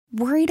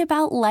Worried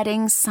about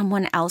letting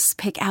someone else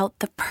pick out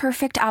the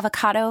perfect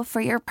avocado for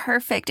your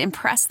perfect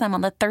impress them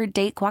on the third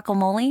date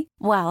guacamole?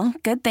 Well,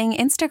 good thing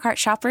Instacart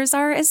shoppers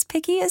are as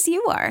picky as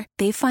you are.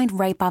 They find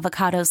ripe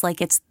avocados like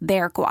it's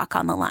their guac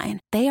on the line.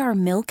 They are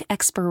milk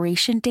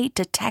expiration date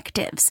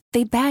detectives.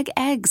 They bag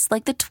eggs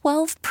like the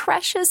 12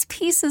 precious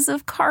pieces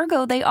of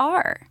cargo they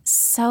are.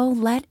 So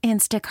let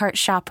Instacart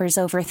shoppers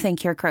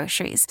overthink your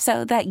groceries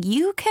so that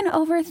you can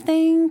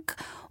overthink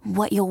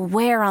what you'll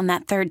wear on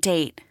that third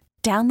date.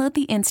 Download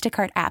the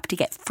Instacart app to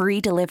get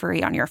free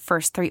delivery on your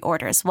first 3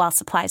 orders while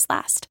supplies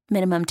last.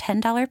 Minimum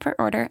 $10 per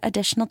order.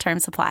 Additional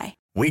terms apply.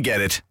 We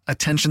get it.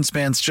 Attention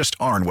spans just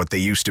aren't what they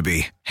used to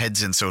be.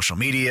 Heads in social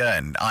media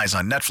and eyes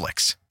on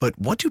Netflix. But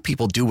what do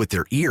people do with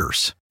their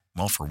ears?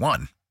 Well, for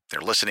one, they're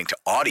listening to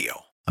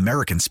audio.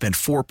 Americans spend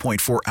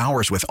 4.4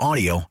 hours with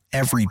audio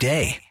every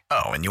day.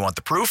 Oh, and you want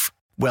the proof?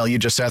 Well, you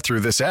just sat through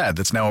this ad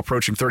that's now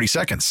approaching 30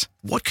 seconds.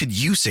 What could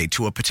you say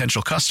to a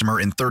potential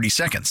customer in 30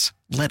 seconds?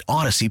 Let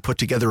Odyssey put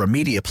together a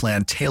media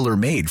plan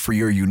tailor-made for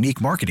your unique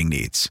marketing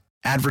needs.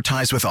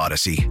 Advertise with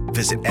Odyssey.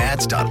 Visit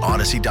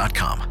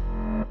ads.odyssey.com.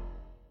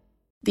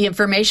 The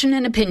information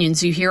and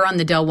opinions you hear on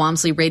the Del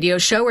Walmsley radio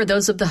show are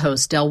those of the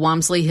host, Del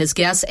Walmsley, his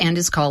guests, and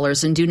his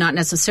callers, and do not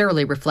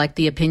necessarily reflect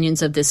the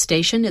opinions of this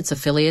station, its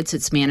affiliates,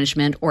 its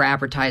management, or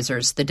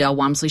advertisers. The Del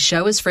Walmsley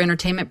show is for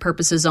entertainment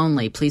purposes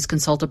only. Please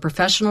consult a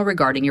professional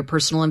regarding your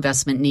personal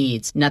investment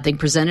needs. Nothing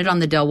presented on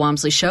the Del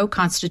Walmsley show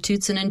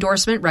constitutes an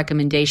endorsement,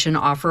 recommendation,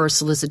 offer, or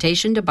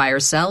solicitation to buy or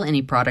sell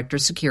any product or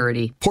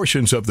security.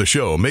 Portions of the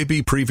show may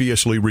be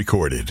previously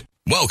recorded.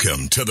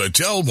 Welcome to the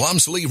Del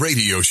Walmsley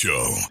radio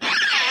show.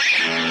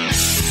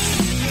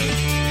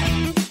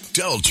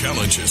 Del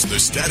challenges the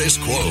status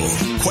quo,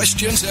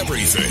 questions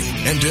everything,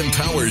 and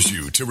empowers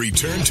you to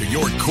return to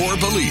your core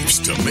beliefs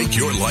to make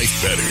your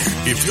life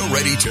better. If you're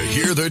ready to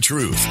hear the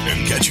truth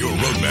and get your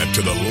roadmap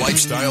to the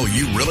lifestyle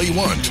you really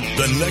want,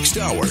 the next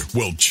hour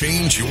will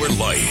change your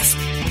life.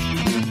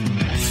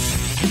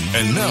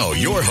 And now,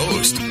 your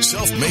host,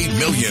 self-made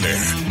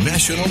millionaire,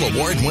 national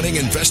award-winning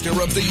investor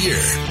of the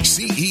year,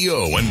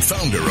 CEO and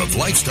founder of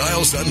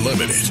Lifestyles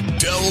Unlimited,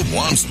 Del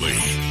Walmsley.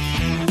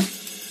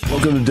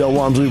 Welcome to Del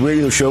Walmsley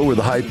Radio Show, where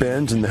the hype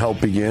ends and the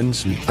help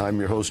begins. I'm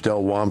your host,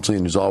 Del Walmsley,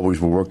 and as always,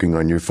 we're working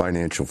on your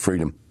financial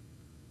freedom.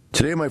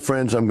 Today, my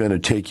friends, I'm going to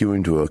take you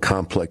into a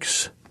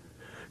complex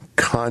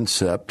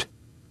concept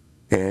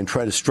and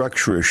try to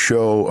structure a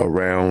show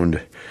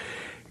around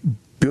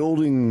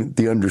building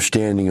the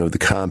understanding of the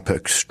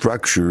complex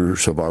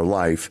structures of our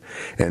life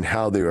and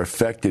how they're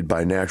affected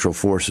by natural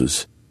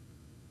forces.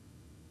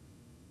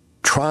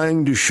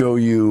 Trying to show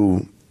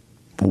you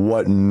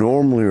what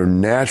normally or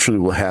naturally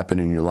will happen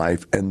in your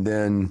life, and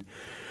then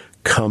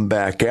come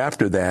back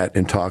after that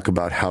and talk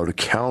about how to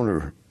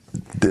counter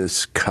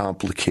this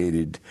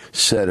complicated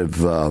set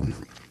of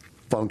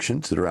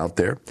functions that are out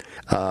there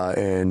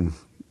and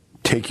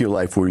take your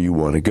life where you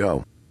want to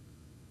go.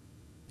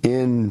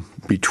 In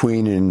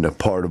between and a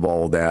part of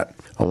all of that,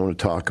 I want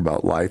to talk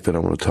about life, and I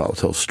want to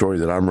tell a story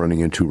that I'm running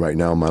into right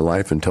now in my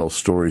life, and tell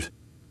stories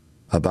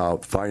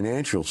about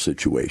financial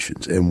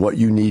situations and what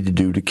you need to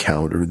do to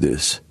counter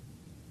this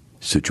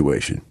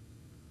situation.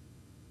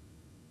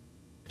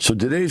 So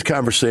today's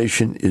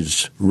conversation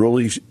is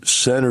really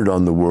centered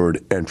on the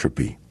word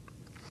entropy.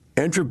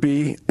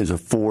 Entropy is a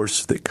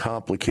force that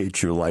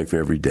complicates your life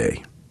every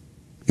day.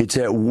 It's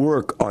at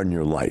work on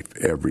your life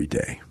every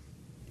day.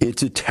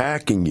 It's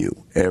attacking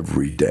you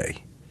every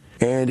day.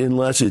 And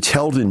unless it's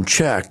held in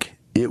check,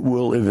 it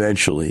will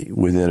eventually,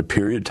 within a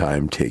period of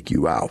time, take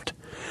you out,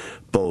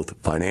 both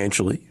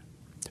financially,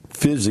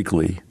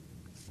 physically,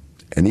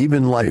 and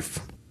even life.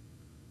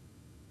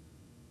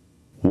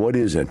 What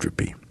is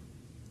entropy?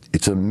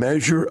 It's a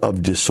measure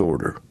of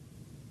disorder.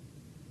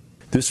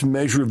 This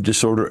measure of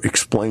disorder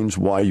explains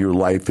why your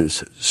life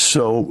is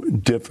so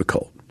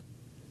difficult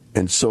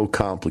and so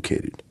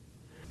complicated.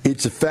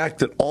 It's a fact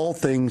that all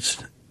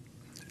things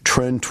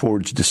trend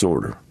towards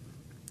disorder.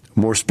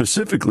 More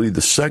specifically,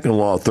 the second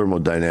law of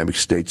thermodynamics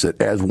states that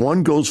as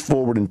one goes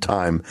forward in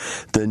time,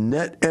 the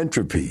net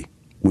entropy,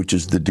 which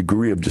is the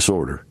degree of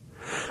disorder,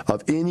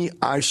 of any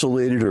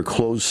isolated or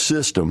closed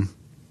system,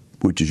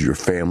 which is your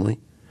family,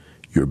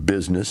 your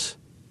business,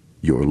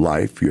 your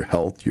life, your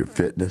health, your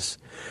fitness.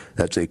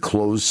 That's a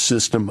closed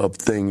system of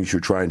things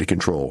you're trying to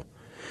control.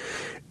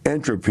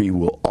 Entropy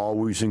will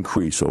always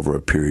increase over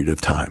a period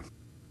of time.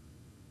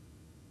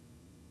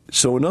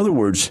 So in other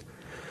words,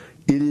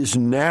 it is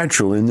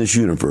natural in this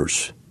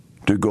universe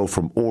to go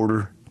from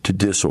order to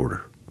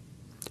disorder,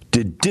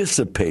 to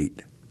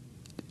dissipate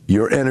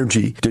your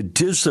energy, to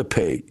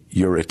dissipate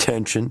your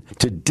attention,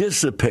 to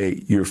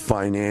dissipate your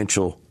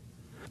financial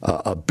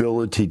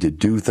ability to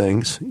do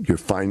things, your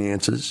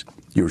finances,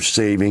 your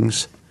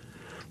savings.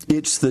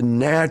 It's the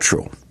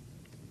natural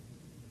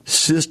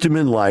system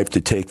in life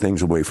to take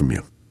things away from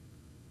you.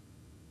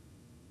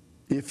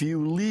 If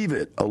you leave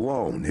it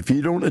alone, if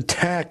you don't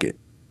attack it,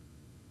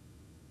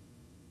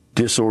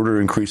 disorder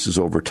increases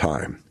over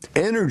time.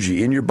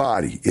 Energy in your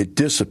body, it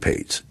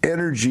dissipates.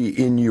 Energy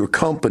in your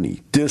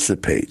company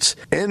dissipates.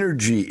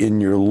 Energy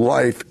in your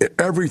life,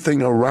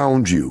 everything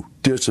around you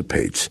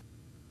dissipates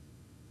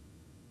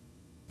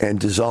and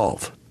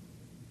dissolve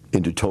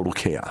into total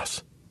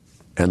chaos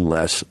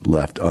if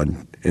left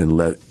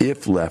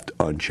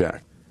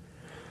unchecked.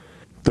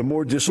 The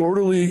more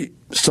disorderly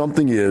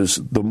something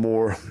is, the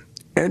more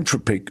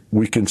entropic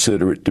we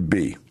consider it to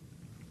be.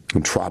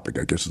 Entropic,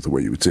 I guess is the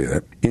way you would say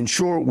that. In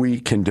short, we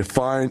can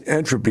define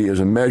entropy as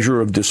a measure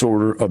of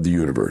disorder of the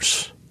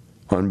universe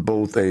on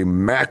both a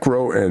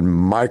macro and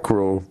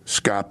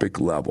microscopic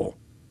level.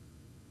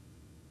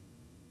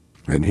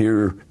 And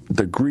here,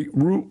 the Greek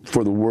root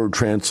for the word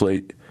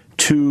translate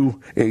to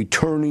a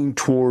turning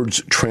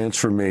towards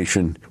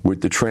transformation,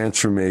 with the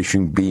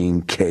transformation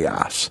being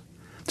chaos.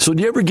 So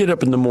do you ever get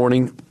up in the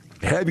morning?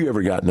 Have you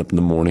ever gotten up in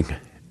the morning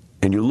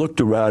and you looked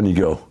around and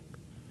you go,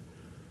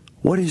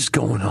 what is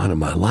going on in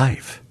my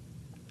life?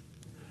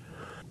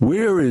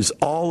 Where is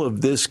all of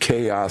this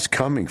chaos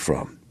coming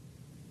from?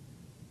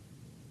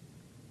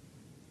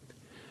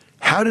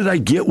 How did I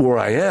get where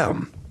I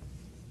am?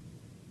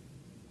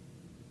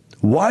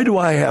 Why do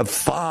I have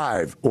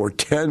 5 or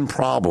 10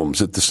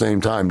 problems at the same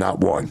time, not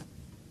one?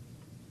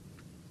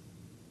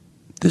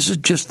 This is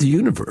just the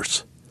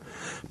universe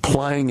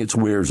plying its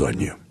wares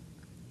on you.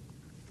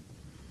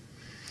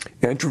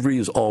 Entropy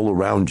is all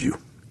around you.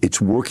 It's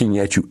working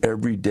at you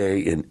every day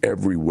in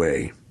every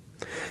way.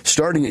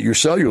 Starting at your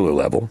cellular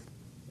level,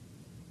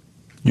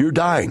 you're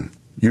dying.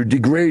 You're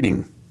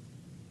degrading.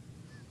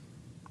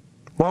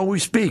 While we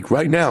speak,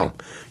 right now,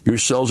 your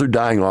cells are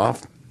dying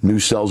off. New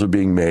cells are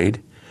being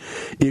made.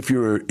 If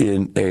you're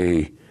in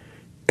a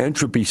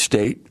entropy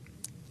state,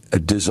 a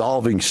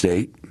dissolving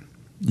state,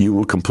 you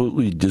will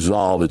completely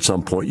dissolve at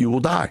some point. You will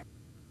die.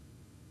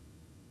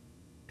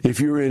 If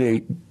you're in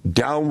a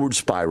downward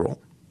spiral,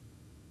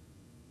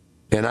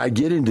 and I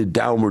get into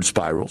downward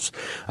spirals.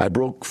 I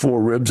broke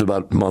 4 ribs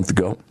about a month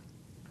ago.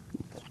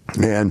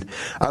 And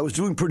I was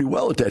doing pretty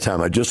well at that time.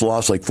 I just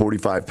lost like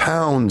 45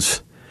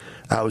 pounds.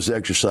 I was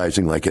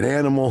exercising like an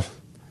animal.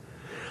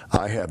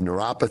 I have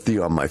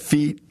neuropathy on my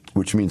feet,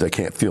 which means I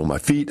can't feel my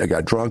feet. I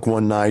got drunk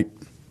one night,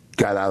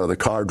 got out of the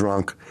car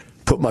drunk,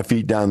 put my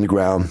feet down on the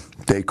ground.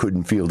 They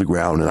couldn't feel the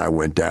ground, and I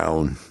went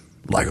down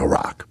like a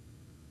rock.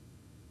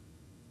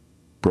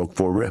 Broke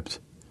 4 ribs.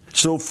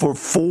 So for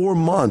 4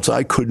 months,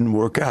 I couldn't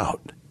work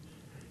out.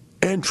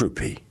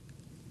 Entropy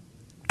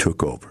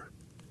took over.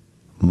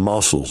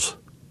 Muscles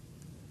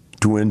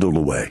dwindled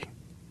away.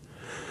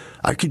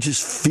 I could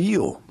just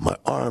feel my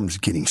arms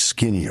getting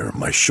skinnier,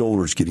 my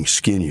shoulders getting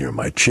skinnier,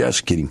 my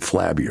chest getting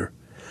flabbier.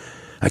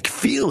 I could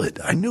feel it.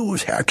 I knew it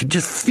was. I could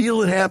just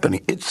feel it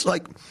happening. It's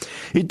like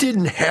it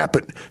didn't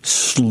happen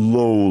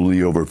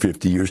slowly over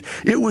 50 years.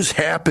 It was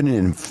happening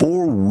in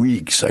 4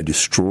 weeks. I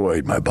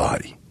destroyed my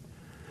body.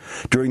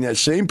 During that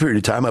same period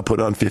of time, I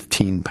put on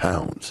 15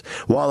 pounds.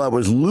 While I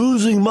was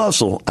losing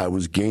muscle, I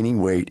was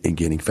gaining weight and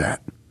gaining fat.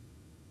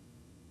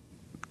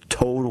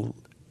 Total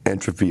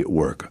entropy at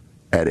work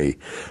at a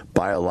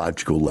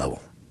biological level.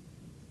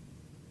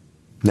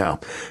 Now,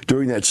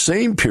 during that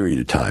same period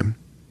of time,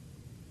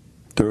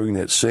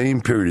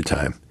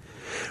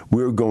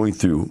 we're going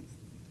through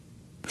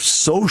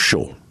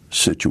social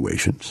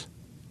situations,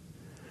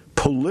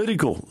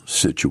 political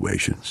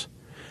situations,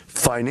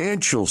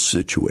 financial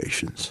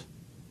situations,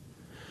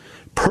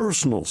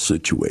 personal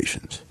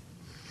situations.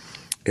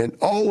 And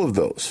all of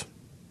those,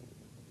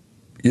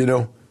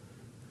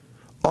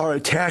 are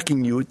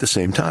attacking you at the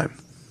same time.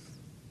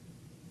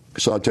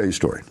 So I'll tell you a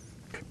story.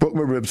 Broke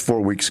my ribs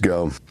 4 weeks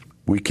ago.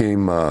 We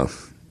came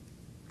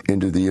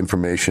into the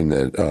information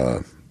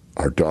that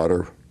our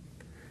daughter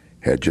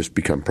had just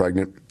become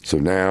pregnant. So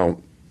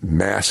now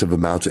massive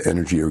amounts of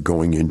energy are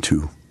going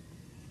into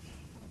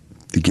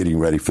the getting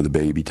ready for the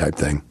baby type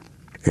thing.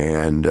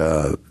 And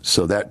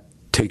so that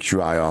takes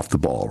your eye off the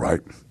ball,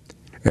 right?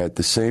 At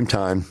the same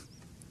time,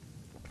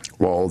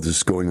 while all this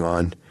is going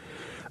on,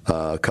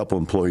 a couple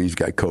employees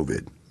got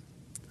COVID.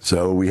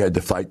 So we had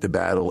to fight the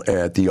battle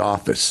at the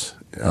office,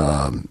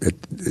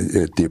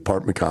 at the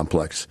apartment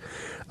complex,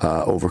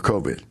 over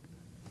COVID.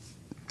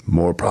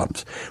 More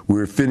problems. We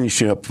were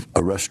finishing up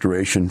a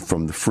restoration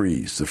from the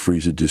freeze. The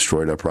freeze had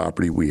destroyed our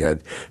property. We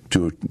had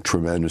to do a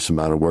tremendous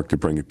amount of work to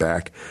bring it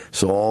back.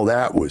 So all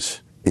that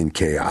was in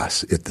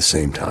chaos at the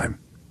same time.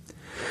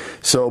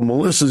 So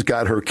Melissa's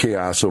got her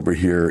chaos over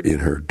here in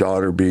her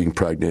daughter being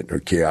pregnant, her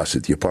chaos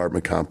at the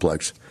apartment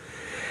complex.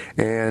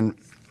 And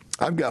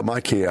I've got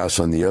my chaos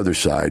on the other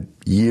side,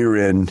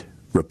 year-end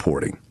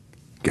reporting.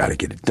 Got to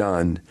get it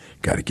done,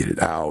 got to get it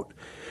out,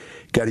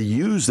 got to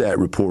use that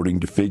reporting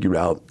to figure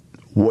out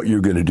what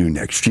you're going to do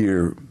next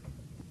year,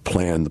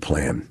 plan the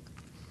plan.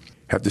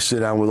 Have to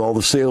sit down with all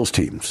the sales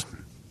teams.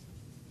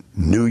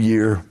 New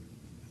year,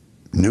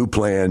 new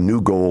plan, new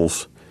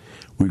goals.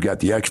 We've got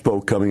the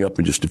expo coming up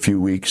in just a few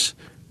weeks.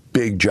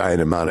 Big,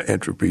 giant amount of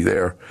entropy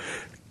there.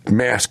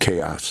 Mass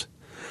chaos.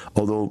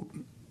 Although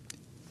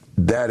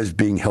that is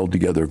being held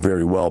together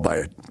very well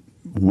by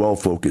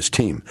well-focused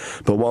team.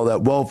 But while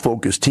that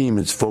well-focused team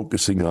is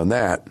focusing on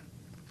that,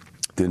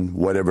 then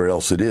whatever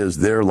else it is,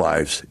 their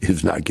lives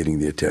is not getting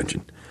the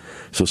attention.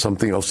 So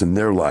something else in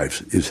their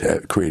lives is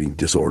creating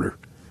disorder.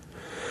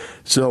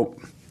 So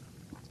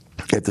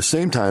at the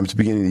same time, at the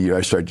beginning of the year,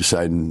 I started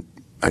deciding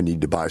I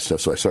need to buy stuff.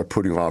 So I started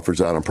putting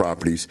offers out on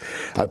properties.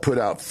 I put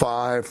out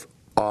 5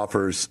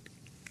 offers.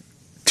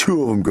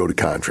 2 of them go to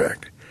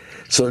contract.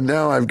 So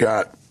now I've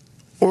got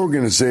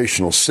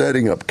organizational,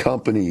 setting up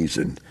companies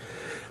and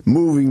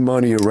moving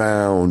money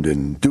around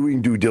and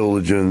doing due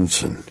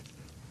diligence and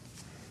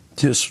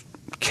just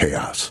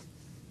chaos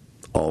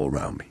all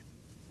around me.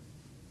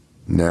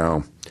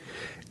 Now,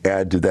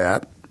 add to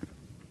that,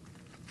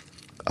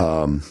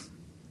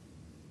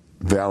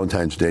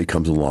 Valentine's Day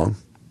comes along,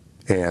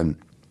 and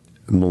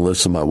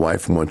Melissa, my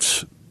wife,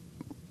 wants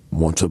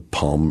a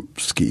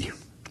Pomsky,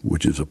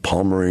 which is a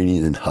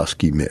Pomeranian and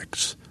Husky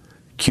mix.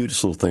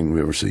 Cutest little thing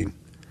we've ever seen.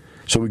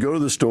 So we go to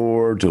the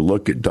store to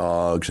look at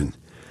dogs, and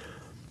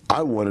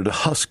I wanted a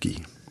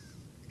Husky,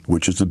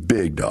 which is a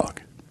big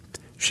dog.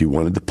 She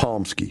wanted the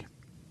Pomsky.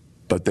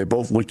 But they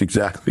both looked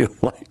exactly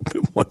alike,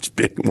 but one's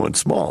big and one's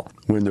small.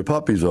 When they're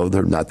puppies, though,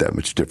 they're not that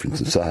much difference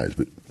in size,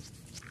 but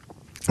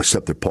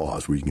except their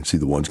paws, where you can see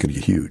the one's going to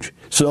get huge.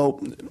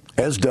 So,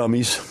 as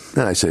dummies,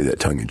 and I say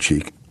that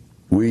tongue-in-cheek,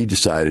 we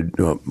decided,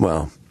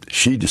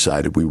 she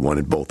decided we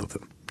wanted both of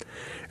them.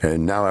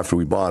 And now after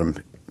we bought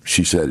them,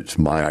 she said, it's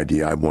my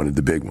idea, I wanted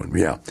the big one.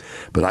 Yeah.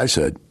 But I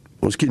said,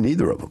 well, let's get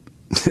neither of them.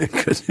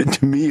 Because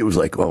to me, it was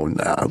like,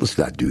 let's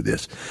not do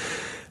this.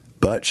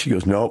 But she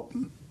goes, nope.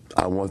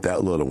 I want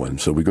that little one.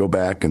 So we go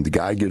back, and the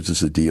guy gives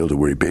us a deal to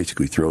where he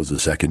basically throws the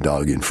second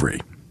dog in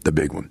free, the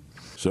big one.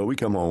 So we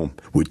come home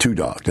with 2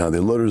 dogs. Now, they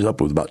loaded us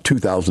up with about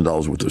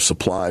 $2,000 worth of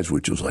supplies,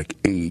 which was like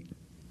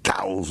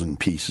 8,000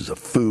 pieces of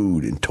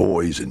food and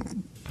toys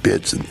and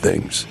bits and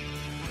things.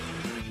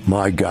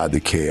 My God, the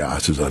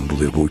chaos is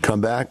unbelievable. We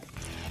come back,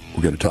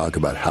 we're going to talk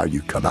about how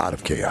you come out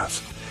of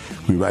chaos.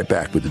 We'll be right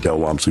back with the Del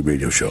Walmsley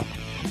Radio Show.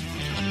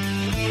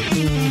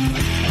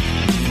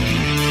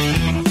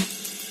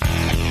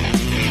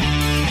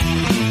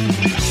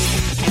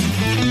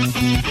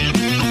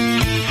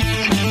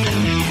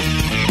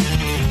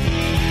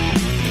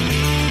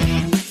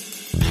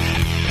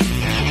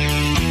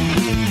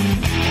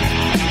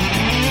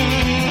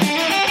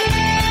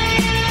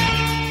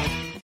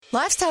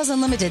 Lifestyles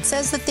Unlimited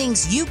says the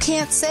things you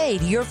can't say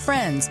to your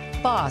friends,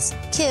 boss,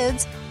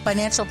 kids,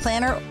 financial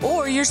planner,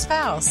 or your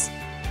spouse.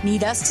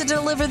 Need us to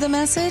deliver the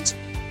message?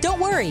 Don't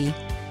worry.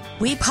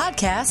 We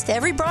podcast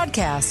every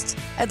broadcast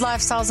at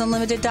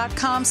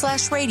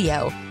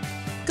lifestylesunlimited.com/radio.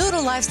 Go to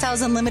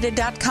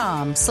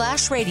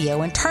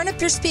lifestylesunlimited.com/radio and turn up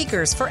your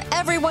speakers for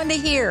everyone to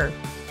hear.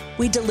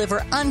 We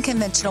deliver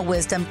unconventional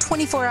wisdom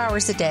 24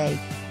 hours a day.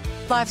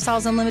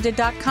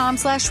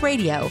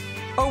 lifestylesunlimited.com/radio.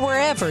 or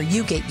wherever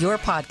you get your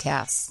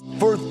podcasts.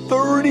 For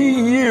 30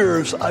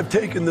 years, I've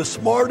taken the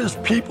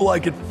smartest people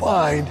I could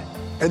find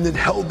and then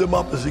held them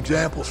up as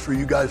examples for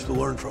you guys to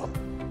learn from.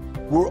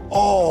 We're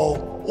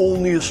all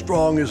only as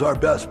strong as our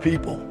best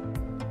people.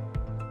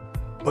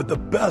 But the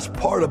best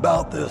part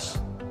about this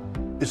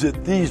is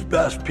that these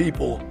best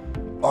people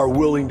are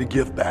willing to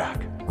give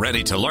back.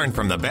 Ready to learn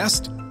from the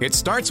best? It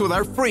starts with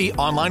our free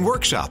online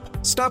workshop.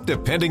 Stop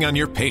depending on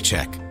your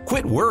paycheck.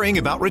 Quit worrying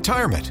about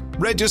retirement.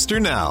 Register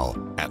now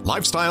at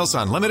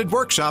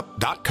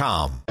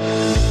lifestylesunlimitedworkshop.com.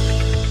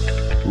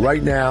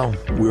 Right now,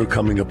 we're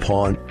coming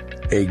upon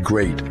a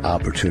great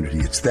opportunity.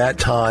 It's that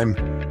time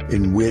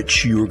in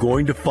which you're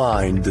going to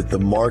find that the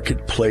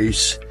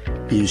marketplace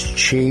is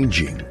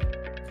changing,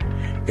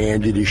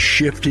 and it is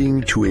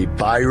shifting to a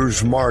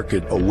buyer's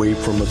market away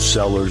from a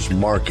seller's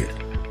market.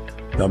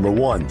 Number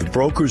one, the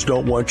brokers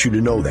don't want you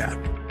to know that.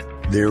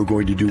 They're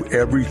going to do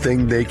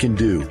everything they can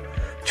do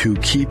to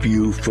keep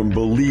you from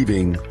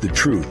believing the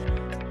truth.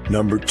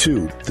 Number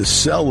two, the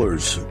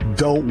sellers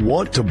don't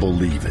want to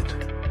believe it,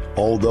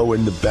 although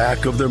in the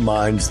back of their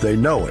minds they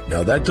know it.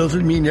 Now, that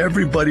doesn't mean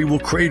everybody will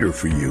crater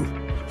for you,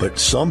 but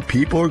some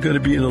people are going to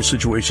be in those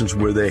situations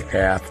where they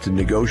have to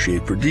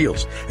negotiate for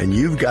deals, and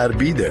you've got to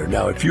be there.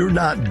 Now, if you're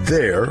not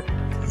there,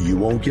 you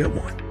won't get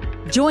one.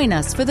 Join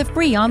us for the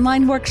free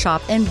online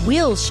workshop, and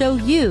we'll show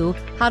you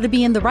how to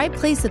be in the right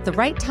place at the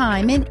right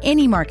time in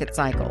any market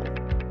cycle.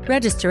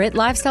 Register at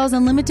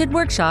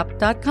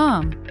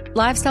lifestylesunlimitedworkshop.com.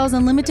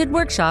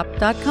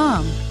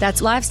 lifestylesunlimitedworkshop.com.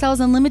 That's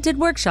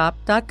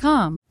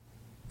lifestylesunlimitedworkshop.com.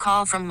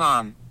 Call from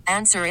mom.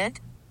 Answer it.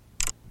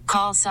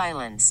 Call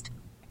silenced.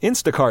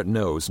 Instacart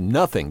knows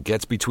nothing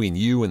gets between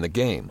you and the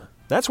game.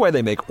 That's why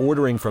they make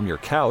ordering from your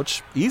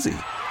couch easy.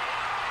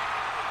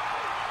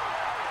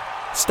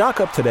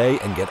 Stock up today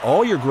and get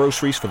all your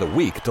groceries for the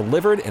week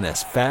delivered in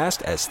as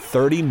fast as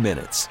 30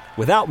 minutes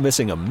without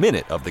missing a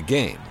minute of the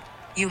game.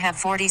 You have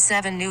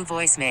 47 new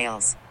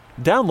voicemails.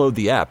 Download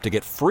the app to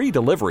get free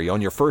delivery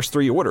on your first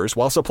 3 orders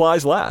while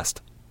supplies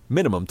last.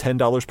 Minimum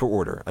 $10 per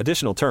order.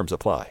 Additional terms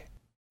apply.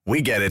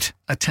 We get it.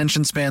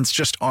 Attention spans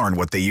just aren't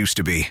what they used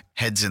to be.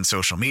 Heads in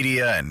social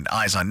media and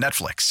eyes on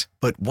Netflix.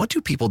 But what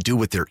do people do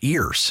with their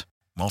ears?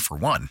 Well, for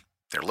one,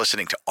 they're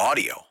listening to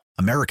audio.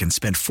 Americans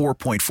spend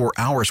 4.4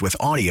 hours with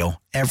audio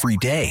every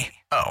day.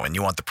 Oh, and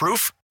you want the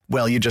proof?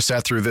 Well, you just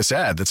sat through this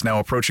ad that's now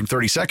approaching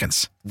 30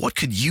 seconds. What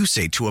could you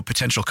say to a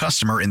potential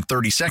customer in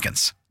 30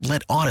 seconds?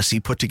 Let Odyssey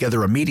put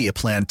together a media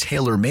plan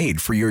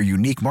tailor-made for your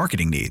unique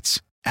marketing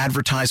needs.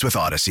 Advertise with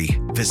Odyssey.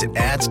 Visit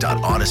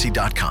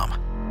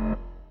ads.odyssey.com.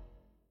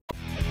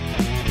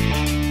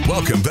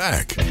 Welcome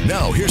back.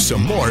 Now here's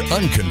some more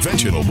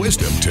unconventional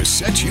wisdom to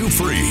set you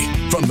free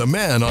from the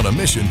man on a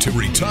mission to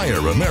retire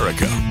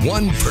America,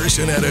 one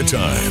person at a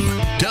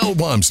time, Del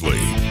Walmsley.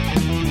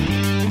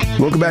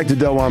 Welcome back to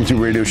Del Walmsley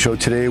Radio Show.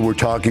 Today we're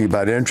talking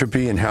about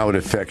entropy and how it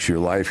affects your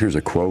life. Here's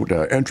a quote.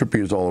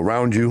 Entropy is all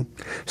around you.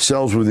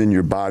 Cells within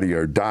your body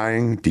are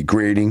dying,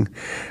 degrading.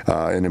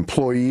 An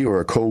employee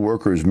or a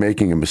coworker is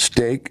making a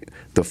mistake.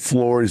 The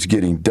floor is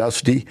getting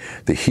dusty.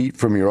 The heat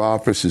from your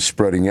office is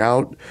spreading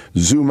out.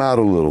 Zoom out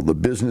a little. The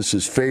business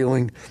is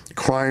failing.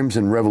 Crimes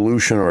and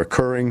revolution are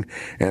occurring,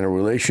 and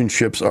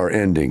relationships are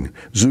ending.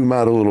 Zoom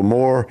out a little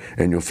more,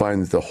 and you'll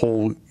find that the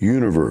whole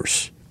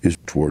universe is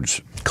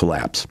towards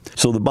collapse.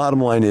 So the bottom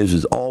line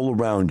is all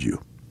around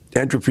you.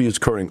 Entropy is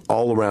occurring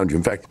all around you.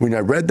 In fact, when I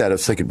read that, I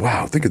was thinking,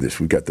 wow, think of this.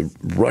 We've got the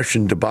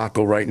Russian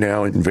debacle right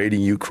now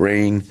invading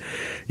Ukraine.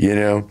 You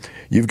know,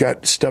 you've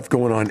got stuff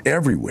going on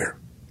everywhere.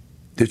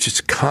 There's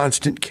just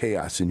constant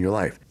chaos in your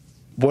life.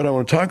 What I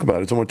want to talk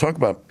about is I want to talk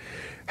about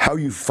how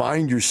you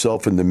find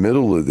yourself in the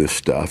middle of this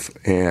stuff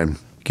and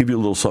give you a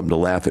little something to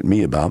laugh at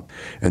me about.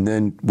 And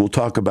then we'll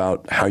talk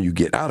about how you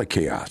get out of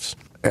chaos.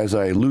 As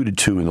I alluded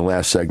to in the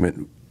last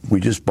segment, we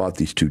just bought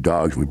these two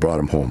dogs and we brought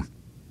them home.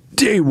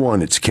 Day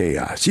one, it's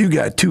chaos. You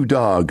got two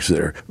dogs that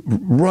are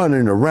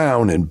running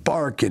around and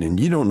barking, and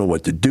you don't know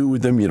what to do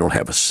with them. You don't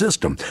have a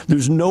system.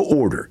 There's no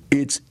order.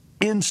 It's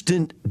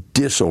instant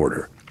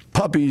disorder.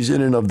 Puppies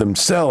in and of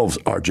themselves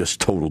are just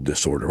total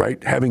disorder,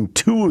 right? Having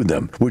two of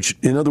them, which,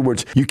 in other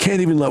words, you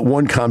can't even let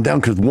one calm down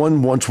because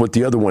one wants what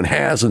the other one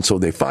has, and so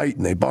they fight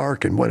and they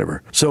bark and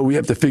whatever. So we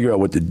have to figure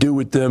out what to do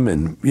with them,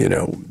 and, you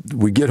know,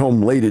 we get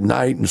home late at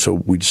night, and so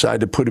we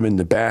decide to put them in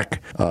the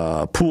back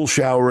pool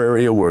shower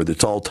area where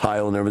it's all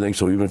tile and everything,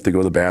 so even if they go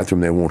to the bathroom,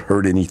 they won't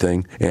hurt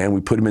anything. And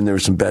we put them in there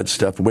with some bed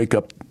stuff, and wake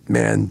up,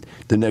 man,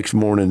 the next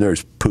morning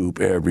there's poop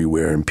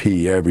everywhere and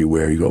pee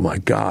everywhere. You go, oh my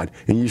God.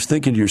 And you're just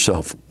thinking to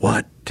yourself,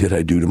 what did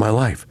I do to my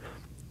life?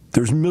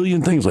 There's a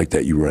million things like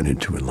that you run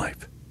into in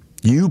life.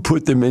 You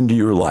put them into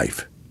your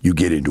life. You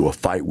get into a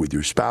fight with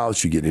your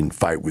spouse. You get in a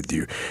fight with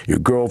your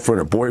girlfriend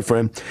or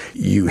boyfriend.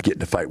 You get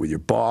in a fight with your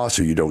boss,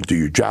 or you don't do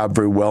your job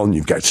very well, and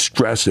you've got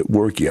stress at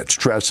work. You got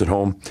stress at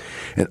home.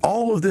 And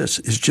all of this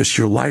is just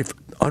your life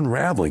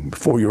unraveling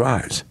before your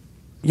eyes.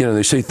 You know,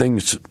 they say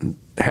things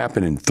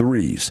happen in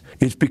threes.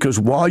 It's because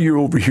while you're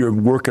over here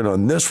working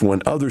on this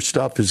one, other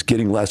stuff is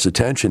getting less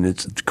attention.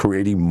 It's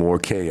creating more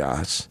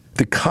chaos.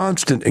 The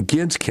constant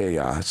against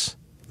chaos,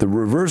 the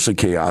reverse of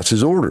chaos,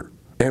 is order.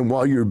 And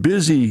while you're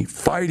busy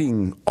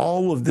fighting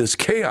all of this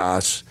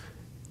chaos,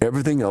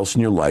 everything else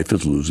in your life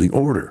is losing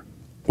order.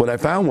 What I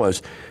found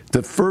was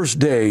the first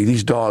day,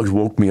 these dogs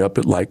woke me up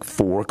at like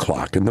 4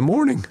 o'clock in the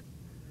morning.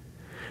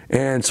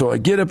 And so I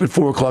get up at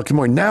 4 o'clock in the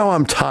morning. Now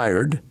I'm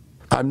tired.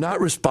 I'm not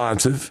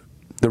responsive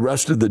the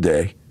rest of the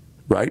day,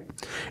 right?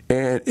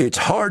 And it's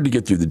hard to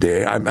get through the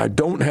day. I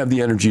don't have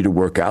the energy to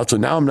work out, so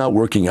now I'm not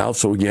working out.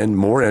 So again,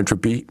 more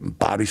entropy,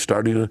 body's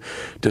starting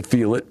to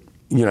feel it.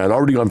 You know, I'd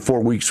already gone 4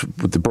 weeks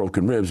with the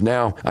broken ribs.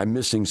 Now I'm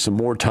missing some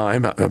more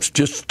time. I'm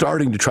just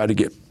starting to try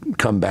to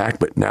come back,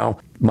 but now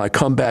my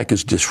comeback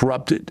is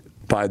disrupted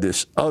by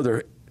this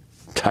other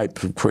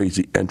type of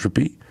crazy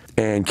entropy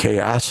and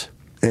chaos.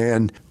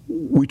 And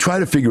we try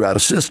to figure out a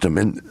system.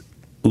 And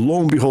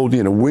lo and behold,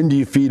 you know, when do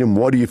you feed them?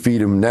 What do you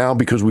feed them? Now,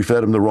 because we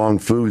fed them the wrong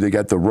food, they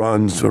got the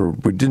runs, or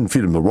we didn't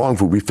feed them the wrong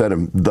food. We fed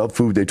them the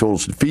food they told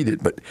us to feed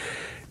it, but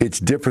it's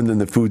different than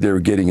the food they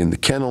were getting in the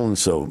kennel, and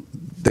so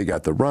they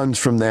got the runs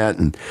from that.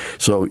 And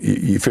so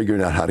you're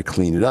figuring out how to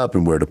clean it up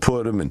and where to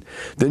put them, and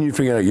then you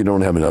figure out you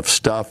don't have enough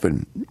stuff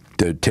and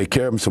to take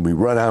care of them, so we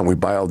run out and we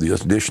buy all the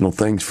additional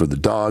things for the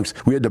dogs.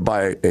 We had to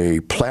buy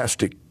a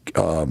plastic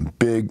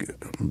big,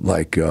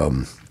 like,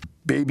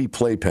 baby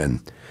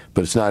playpen,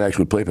 but it's not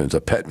actually a playpen, it's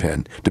a pet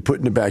pen, to put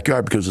in the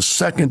backyard, because the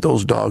second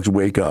those dogs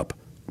wake up,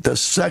 they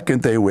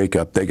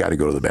got to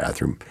go to the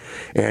bathroom.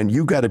 And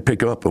you got to pick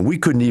them up, and we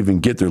couldn't even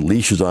get their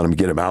leashes on them and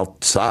get them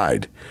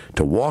outside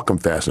to walk them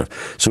fast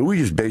enough. So we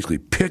just basically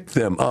pick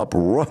them up,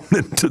 run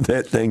into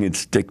that thing, and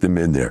stick them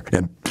in there.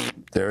 And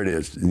there it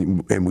is.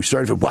 And we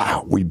started to,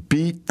 wow, we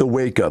beat the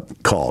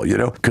wake-up call, you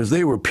know, because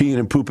they were peeing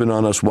and pooping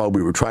on us while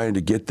we were trying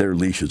to get their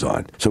leashes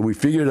on. So we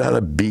figured out how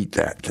to beat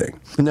that thing.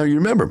 And now you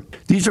remember,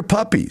 these are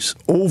puppies.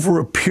 Over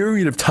a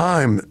period of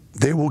time,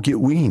 they will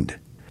get weaned.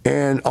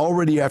 And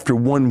already after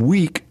 1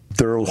 week,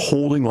 they're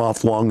holding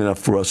off long enough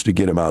for us to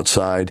get them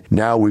outside.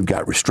 Now we've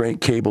got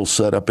restraint cables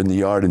set up in the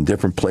yard in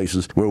different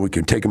places where we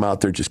can take them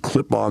out there, just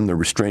clip on the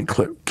restraint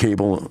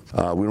cable.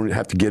 We don't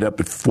have to get up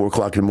at 4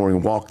 o'clock in the morning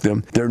and walk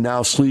them. They're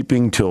now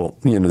sleeping till,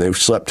 you know, they've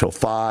slept till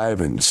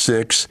 5 and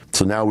 6.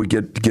 So now we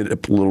get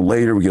up a little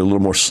later, we get a little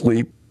more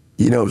sleep.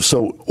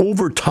 So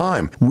over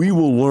time, we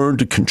will learn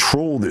to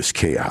control this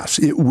chaos.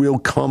 It will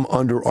come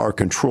under our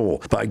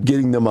control by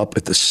getting them up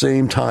at the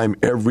same time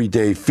every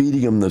day,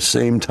 feeding them the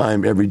same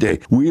time every day.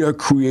 We are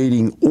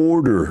creating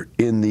order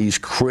in these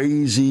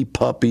crazy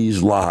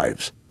puppies'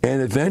 lives.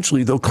 And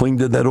eventually they'll cling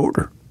to that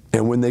order.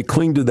 And when they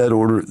cling to that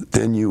order,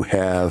 then you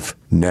have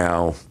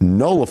now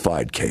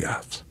nullified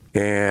chaos.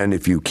 And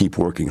if you keep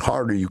working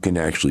harder, you can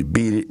actually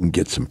beat it and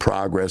get some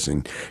progress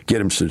and get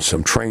them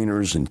some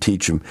trainers and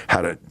teach them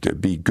how to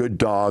be good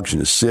dogs and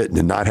to sit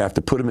and not have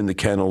to put them in the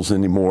kennels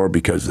anymore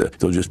because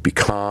they'll just be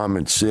calm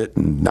and sit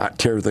and not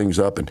tear things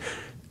up.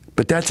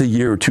 But that's a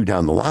year or two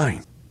down the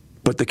line.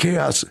 But the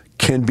chaos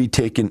can be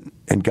taken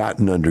and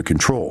gotten under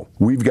control.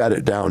 We've got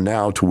it down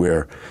now to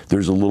where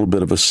there's a little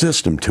bit of a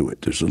system to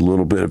it. There's a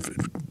little bit of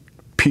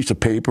piece of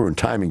paper and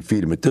timing.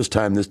 Feed them at this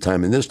time, this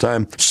time, and this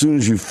time. As soon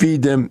as you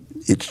feed them,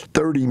 it's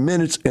 30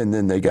 minutes, and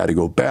then they got to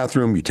go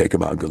bathroom. You take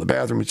them out and go to the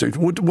bathroom. You say,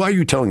 why are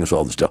you telling us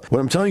all this stuff? What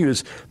I'm telling you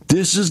is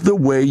this is the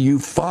way you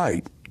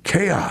fight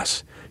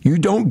chaos. You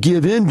don't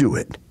give into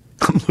it.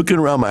 I'm looking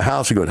around my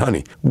house and going,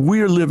 honey,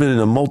 we're living in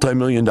a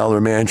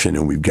multi-million-dollar mansion,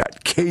 and we've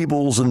got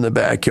cables in the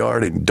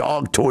backyard and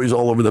dog toys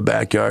all over the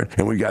backyard,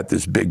 and we got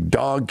this big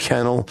dog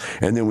kennel,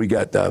 and then we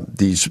got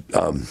these,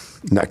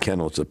 not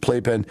kennel, it's a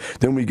playpen.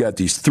 Then we got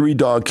these 3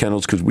 dog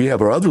kennels because we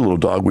have our other little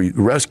dog we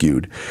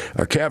rescued,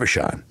 our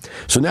Cavachon.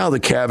 So now the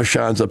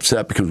Cavachon's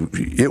upset because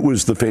it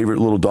was the favorite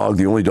little dog,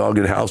 the only dog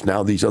in the house.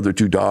 Now these other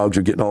 2 dogs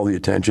are getting all the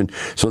attention.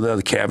 So now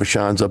the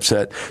Cavachon's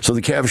upset. So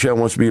the Cavachon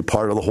wants to be a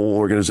part of the whole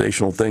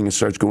organizational thing and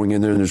starts going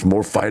in there, and there's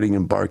more fighting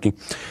and barking.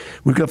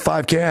 We've got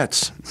 5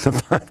 cats. The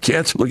 5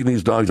 cats are looking at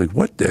these dogs like,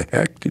 what the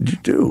heck did you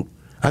do?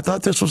 I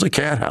thought this was a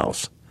cat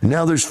house. And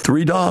now there's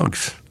 3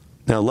 dogs.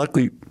 Now,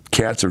 luckily,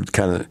 cats are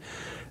kind of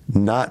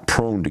not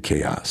prone to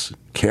chaos.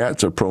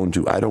 Cats are prone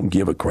to, I don't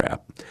give a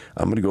crap.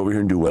 I'm going to go over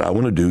here and do what I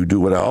want to do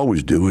what I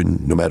always do,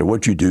 and no matter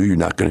what you do, you're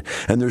not going to.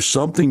 And there's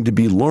something to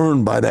be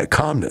learned by that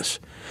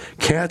calmness.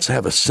 Cats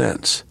have a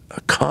sense,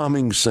 a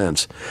calming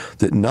sense,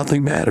 that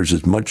nothing matters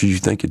as much as you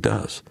think it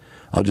does.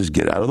 I'll just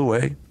get out of the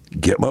way,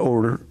 get my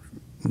order.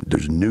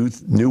 There's a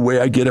new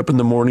way I get up in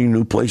the morning,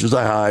 new places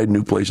I hide,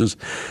 new places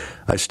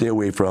I stay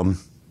away from,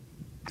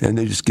 and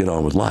they just get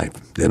on with life.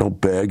 They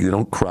don't beg, they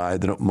don't cry,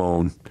 they don't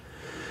moan.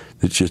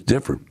 It's just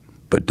different.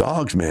 But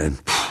dogs, man,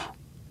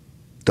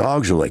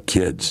 dogs are like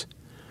kids.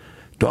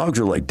 Dogs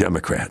are like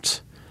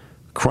Democrats.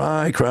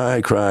 Cry, cry,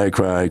 cry,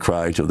 cry,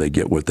 cry till they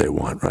get what they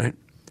want, right?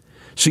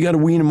 So you got to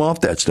wean them off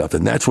that stuff,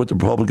 and that's what the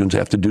Republicans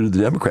have to do to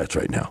the Democrats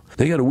right now.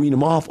 They got to wean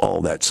them off all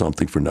that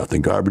something for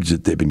nothing garbage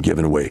that they've been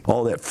giving away,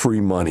 all that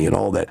free money and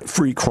all that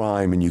free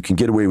crime, and you can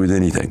get away with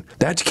anything.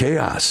 That's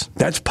chaos.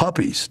 That's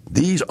puppies.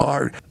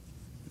 They're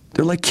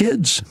like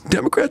kids.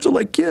 Democrats are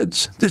like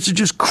kids. This is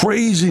just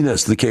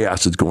craziness, the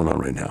chaos that's going on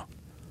right now.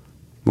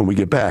 When we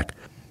get back,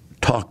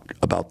 talk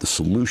about the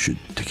solution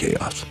to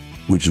chaos,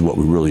 which is what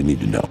we really need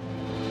to know.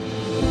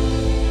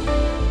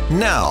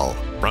 Now,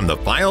 from the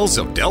files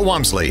of Del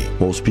Walmsley.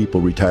 Most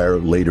people retire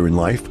later in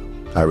life.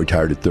 I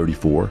retired at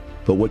 34.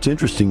 But what's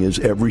interesting is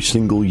every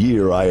single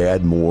year I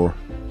add more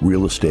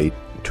real estate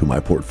to my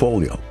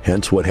portfolio.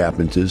 Hence what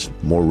happens is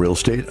more real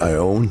estate I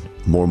own,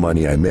 more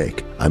money I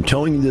make. I'm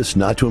telling you this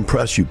not to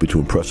impress you, but to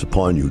impress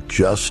upon you.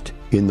 Just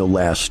in the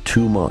last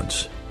 2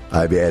 months,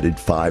 I've added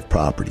 5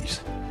 properties.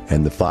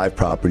 And the 5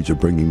 properties are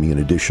bringing me an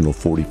additional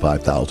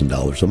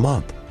 $45,000 a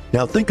month.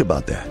 Now think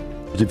about that.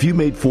 If you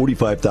made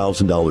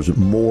 $45,000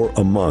 more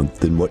a month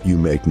than what you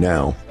make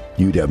now,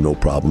 you'd have no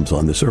problems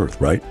on this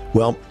earth, right?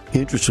 Well,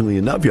 interestingly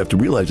enough, you have to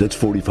realize that's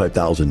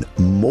 $45,000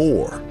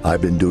 more.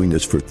 I've been doing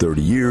this for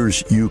 30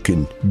 years. You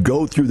can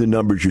go through the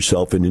numbers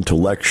yourself and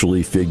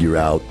intellectually figure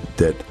out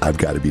that I've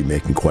got to be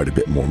making quite a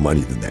bit more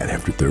money than that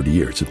after 30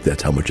 years, if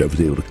that's how much I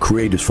was able to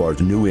create as far as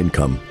new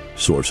income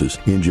sources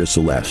in just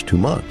the last 2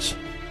 months.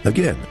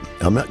 Again,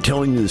 I'm not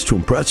telling you this to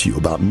impress you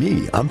about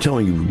me. I'm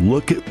telling you,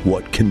 look at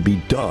what can be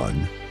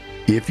done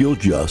if you'll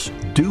just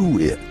do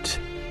it.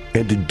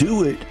 And to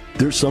do it,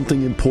 there's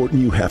something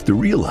important you have to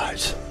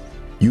realize.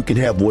 You can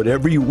have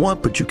whatever you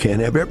want, but you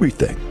can't have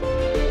everything.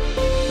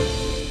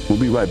 We'll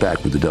be right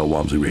back with the Del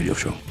Walmsley Radio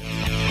Show.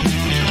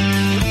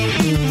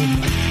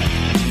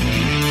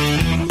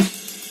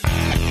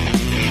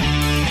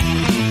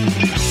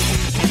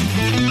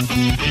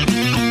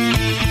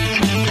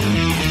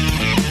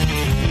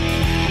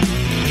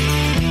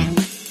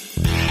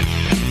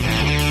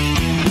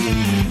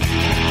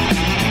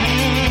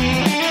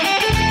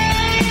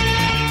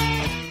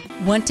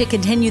 Want to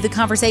continue the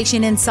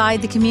conversation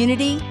inside the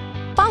community?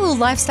 Follow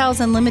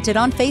Lifestyles Unlimited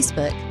on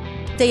Facebook.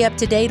 Stay up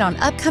to date on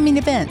upcoming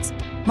events,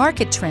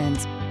 market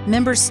trends,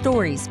 member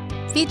stories,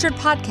 featured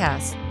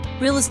podcasts,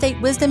 real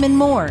estate wisdom, and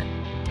more.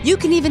 You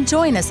can even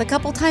join us a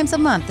couple times a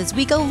month as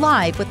we go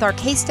live with our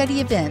case study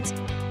events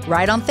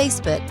right on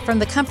Facebook from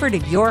the comfort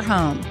of your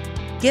home.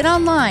 Get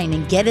online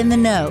and get in the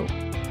know.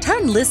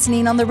 Turn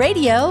listening on the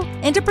radio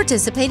into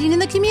participating in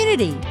the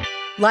community.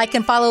 Like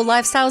and follow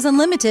Lifestyles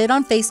Unlimited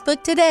on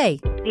Facebook today.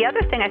 The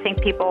other thing, I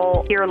think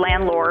people hear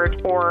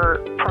landlord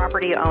or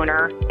property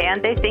owner,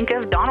 and they think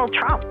of Donald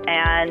Trump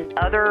and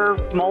other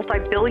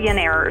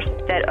multi-billionaires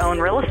that own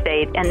real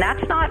estate, and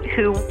that's not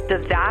who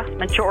the vast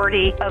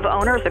majority of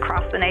owners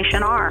across the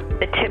nation are.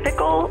 The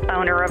typical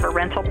owner of a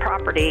rental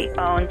property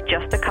owns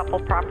just a couple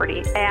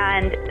properties,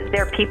 and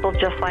they're people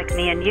just like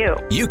me and you.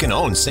 You can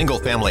own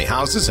single-family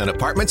houses and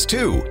apartments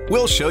too.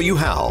 We'll show you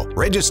how.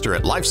 Register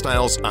at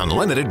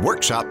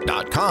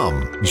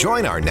lifestylesunlimitedworkshop.com.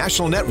 Join our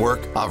national network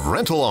of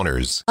rental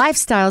owners.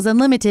 Lifestyles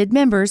Unlimited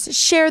members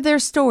share their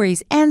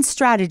stories and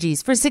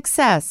strategies for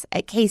success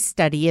at case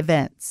study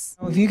events.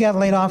 If you got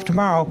laid off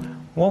tomorrow,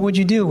 what would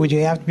you do? Would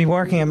you have to be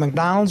working at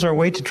McDonald's or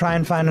wait to try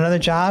and find another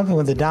job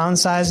with the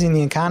downsizing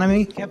the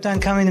economy? Kept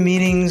on coming to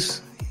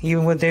meetings,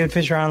 even with David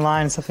Fisher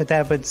online and stuff like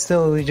that, but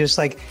still we just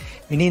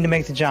we need to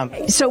make the jump.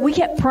 So we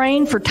kept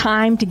praying for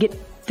time to get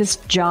this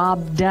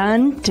job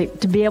done, to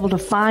be able to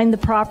find the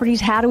properties.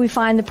 How do we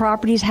find the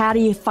properties? How do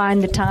you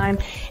find the time?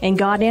 And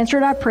God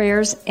answered our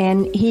prayers,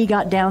 and he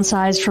got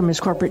downsized from his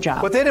corporate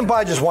job. But they didn't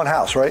buy just one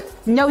house, right?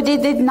 No, they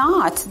did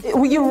not.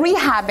 You're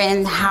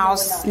rehabbing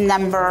house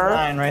number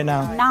 9 right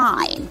now.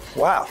 9.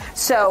 Wow.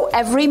 So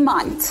every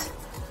month,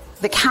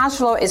 the cash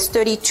flow is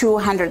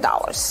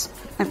 $3,200.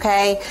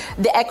 Okay,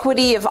 the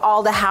equity of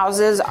all the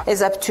houses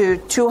is up to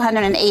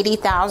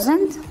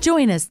 $280,000.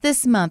 Join us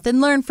this month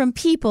and learn from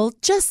people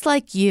just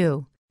like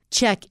you.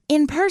 Check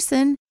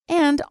in-person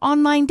and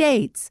online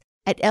dates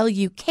at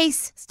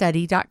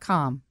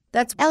lucasestudy.com.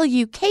 That's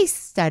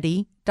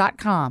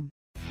lucasestudy.com.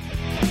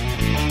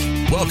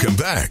 Welcome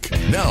back.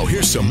 Now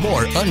here's some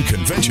more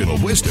unconventional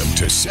wisdom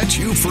to set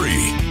you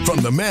free from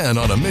the man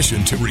on a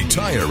mission to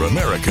retire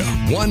America,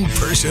 one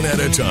person at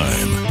a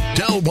time,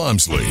 Del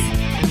Walmsley.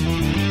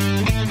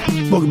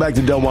 Welcome back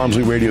to Del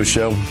Walmsley Radio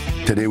Show.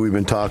 Today we've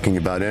been talking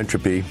about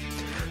entropy.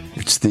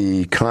 It's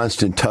the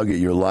constant tug at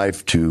your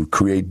life to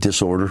create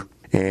disorder.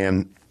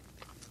 And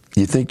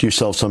you think to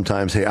yourself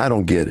sometimes, hey, I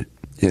don't get it.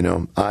 You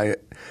know, I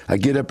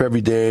get up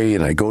every day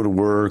and I go to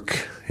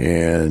work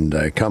and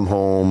I come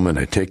home and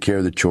I take care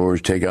of the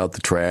chores, take out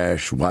the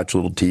trash, watch a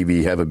little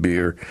TV, have a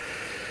beer.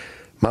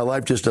 My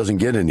life just doesn't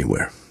get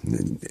anywhere.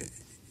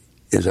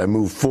 As I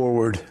move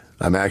forward,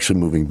 I'm actually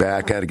moving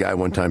back. I had a guy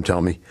one time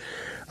tell me,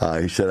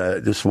 he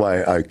said, this is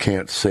why I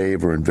can't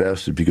save or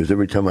invest, is because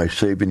every time I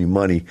save any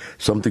money,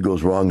 something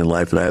goes wrong in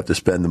life and I have to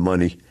spend the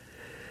money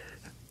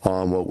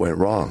on what went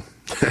wrong.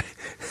 And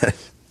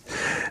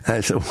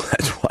I said, well,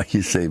 that's why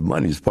you save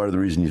money. It's part of the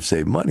reason you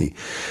save money.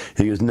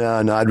 He goes,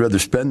 no, I'd rather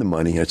spend the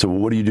money. I said, well,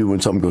 what do you do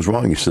when something goes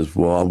wrong? He says,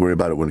 well, I'll worry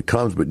about it when it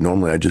comes, but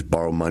normally I just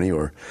borrow money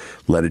or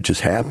let it just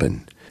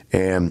happen.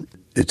 And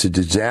it's a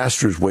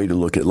disastrous way to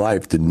look at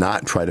life to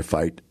not try to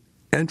fight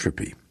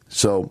entropy.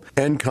 So,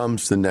 and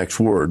comes the next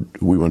word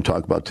we want to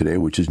talk about today,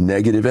 which is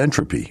negative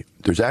entropy.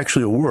 There's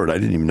actually a word, I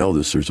didn't even know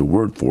this, there's a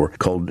word for it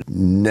called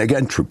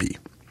negentropy.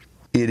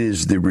 It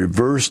is the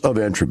reverse of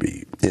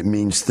entropy. It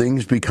means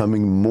things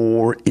becoming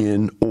more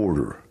in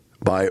order.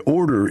 By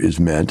order is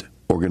meant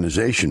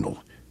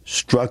organizational,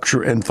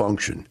 structure and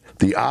function,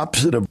 the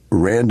opposite of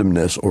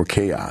randomness or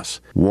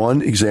chaos.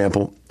 One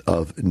example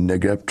of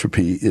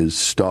negentropy is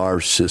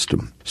star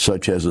system,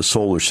 such as a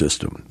solar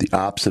system. The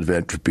opposite of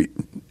entropy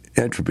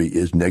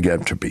is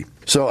negentropy.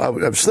 So I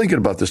was thinking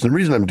about this, and the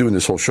reason I'm doing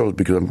this whole show is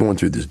because I'm going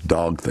through this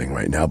dog thing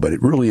right now, but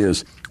it really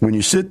is, when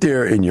you sit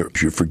there and you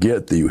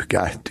forget that you've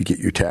got to get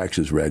your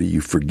taxes ready, you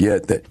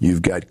forget that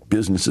you've got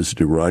businesses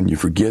to run, you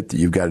forget that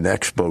you've got an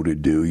expo to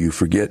do, you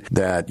forget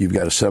that you've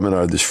got a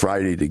seminar this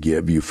Friday to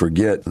give, you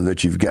forget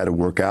that you've got to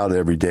work out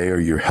every day or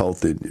your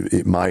health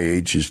at my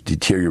age just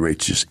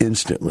deteriorates just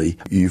instantly.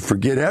 You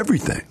forget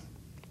everything.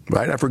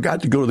 Right? I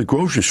forgot to go to the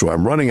grocery store.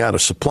 I'm running out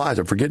of supplies.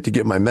 I forget to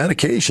get my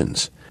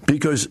medications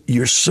because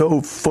you're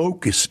so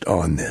focused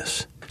on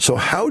this. So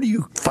how do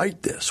you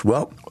fight this?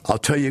 Well, I'll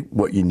tell you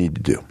what you need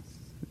to do.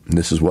 And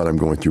this is what I'm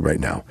going through right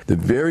now. The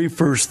very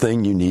first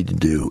thing you need to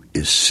do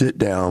is sit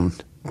down,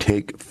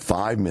 take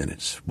 5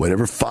 minutes,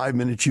 whatever 5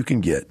 minutes you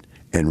can get,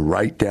 and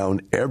write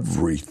down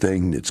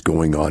everything that's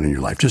going on in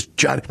your life. Just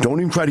jot it. Don't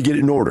even try to get it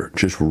in order.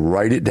 Just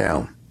write it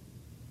down.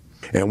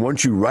 And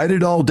once you write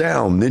it all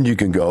down, then you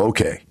can go,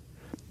 okay,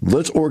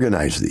 let's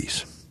organize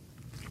these.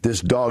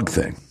 This dog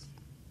thing.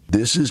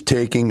 This is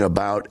taking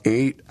about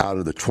 8 out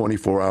of the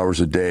 24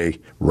 hours a day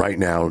right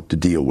now to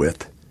deal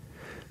with.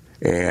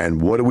 And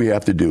what do we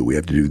have to do? We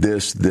have to do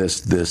this,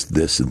 this,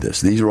 and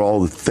this. These are all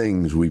the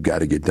things we've got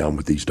to get done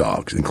with these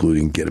dogs,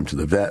 including get them to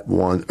the vet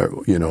once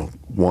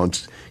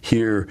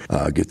here,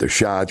 get their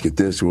shots, get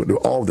this,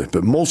 all of this.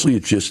 But mostly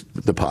it's just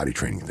the potty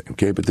training thing,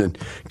 okay? But then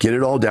get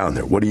it all down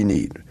there. What do you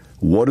need?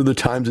 What are the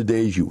times of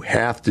days you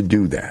have to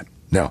do that?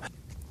 Now,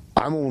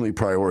 I'm only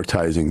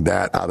prioritizing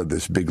that out of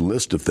this big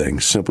list of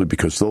things simply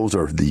because those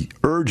are the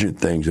urgent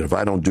things. And if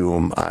I don't do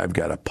them, I've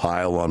got a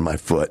pile on my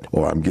foot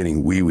or I'm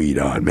getting wee-weed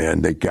on,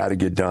 man. They got to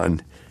get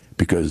done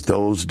because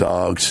those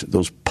dogs,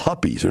 those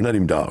puppies, they're not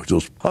even dogs,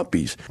 those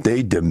puppies,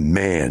 they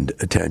demand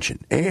attention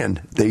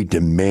and they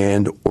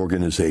demand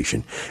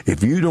organization.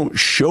 If you don't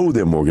show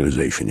them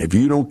organization, if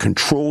you don't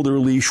control their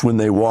leash when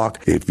they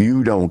walk, if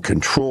you don't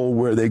control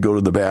where they go to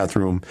the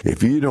bathroom,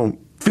 if you don't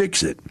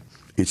fix it,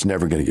 it's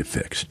never going to get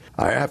fixed.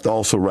 I have to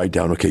also write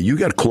down, okay, you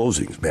got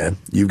closings, man.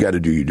 You've got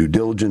to do your due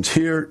diligence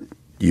here.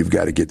 You've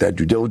got to get that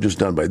due diligence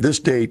done by this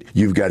date.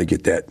 You've got to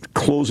get that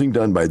closing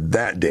done by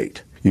that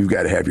date. You've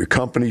got to have your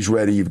companies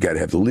ready. You've got to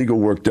have the legal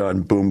work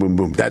done. Boom, boom,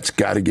 boom. That's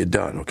got to get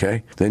done,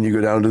 okay? Then you go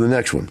down to the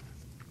next one.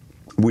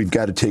 We've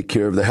got to take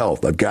care of the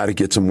health. I've got to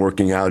get some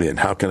working out in.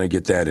 How can I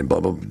get that in? Blah,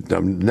 blah, blah.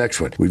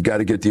 Next one. We've got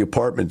to get the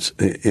apartments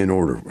in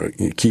order.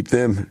 Keep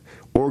them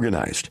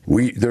organized.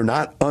 They're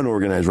not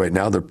unorganized right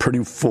now. They're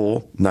pretty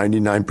full,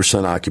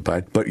 99%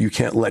 occupied, but you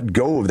can't let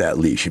go of that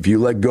leash. If you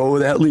let go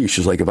of that leash,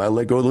 it's like if I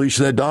let go of the leash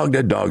of that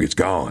dog is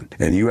gone.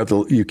 And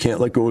you can't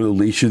let go of the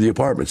leash of the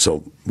apartment.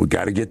 So we've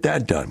got to get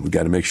that done. We've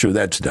got to make sure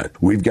that's done.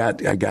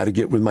 I got to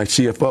get with my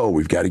CFO.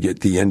 We've got to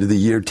get the end of the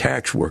year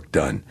tax work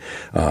done.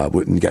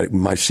 We got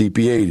my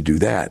CPA to do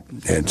that.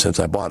 And since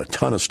I bought a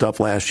ton of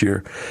stuff last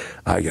year,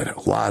 I got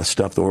a lot of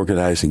stuff to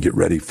organize and get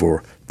ready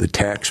for the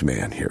tax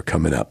man here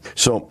coming up.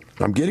 So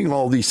I'm getting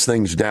all these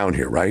things down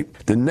here, right?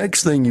 The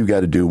next thing you got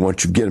to do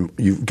once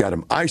you've got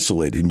them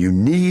isolated, and you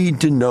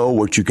need to know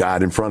what you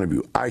got in front of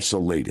you.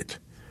 Isolate it.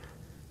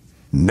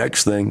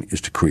 Next thing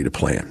is to create a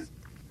plan.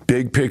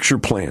 Big picture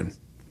plan.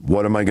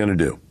 What am I going to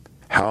do?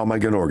 How am I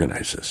going to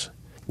organize this?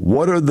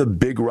 What are the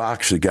big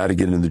rocks that got to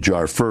get in the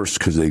jar first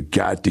because they've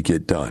got to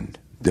get done?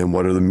 Then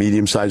what are the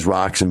medium-sized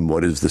rocks and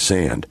what is the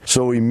sand?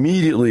 So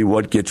immediately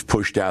what gets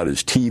pushed out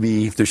is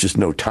TV. There's just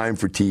no time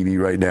for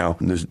TV right now.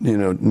 There's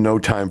no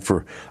time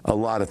for a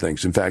lot of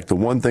things. In fact, the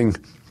one thing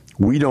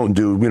we don't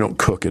do, we don't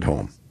cook at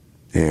home.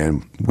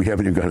 And we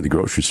haven't even gone to the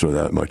grocery store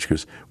that much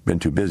because we've been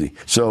too busy.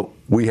 So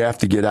we have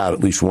to get out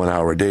at least 1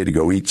 hour a day to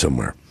go eat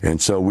somewhere.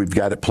 And so we've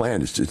got it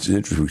planned. It's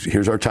interesting.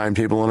 Here's our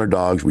timetable on our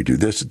dogs. We do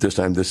this at this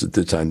time, this at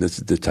this time, this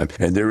at this time.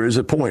 And there is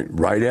a point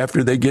right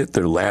after they get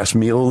their last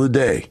meal of the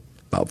day,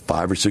 about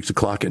 5 or 6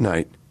 o'clock at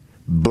night,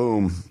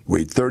 boom,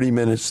 wait 30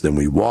 minutes, then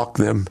we walk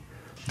them.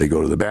 They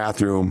go to the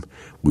bathroom.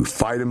 We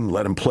fight them,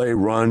 let them play,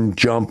 run,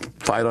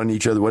 jump, fight on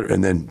each other, whatever,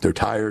 and then they're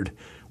tired.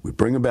 We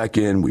bring them back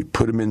in. We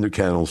put them in their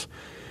kennels,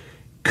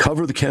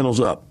 cover the kennels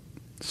up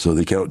so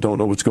they don't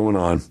know what's going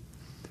on,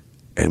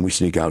 and we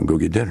sneak out and go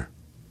get dinner.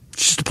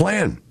 It's just a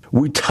plan.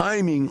 We're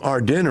timing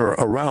our dinner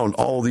around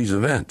all these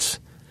events.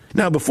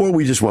 Now, before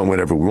we just went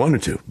whenever we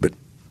wanted to, but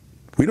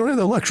we don't have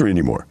that luxury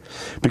anymore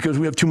because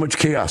we have too much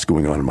chaos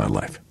going on in my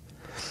life.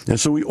 And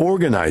so we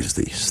organize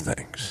these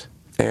things.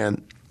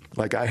 And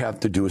like I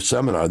have to do a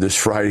seminar this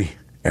Friday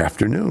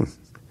afternoon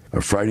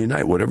or Friday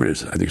night, whatever it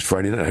is. I think it's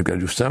Friday night. I've got to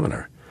do a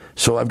seminar.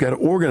 So I've got to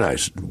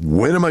organize.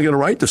 When am I going to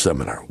write the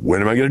seminar?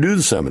 When am I going to do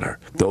the seminar?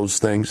 Those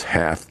things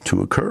have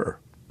to occur.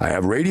 I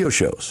have radio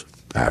shows.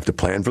 I have to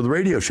plan for the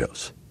radio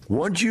shows.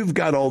 Once you've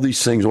got all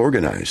these things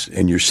organized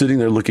and you're sitting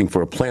there looking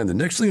for a plan, the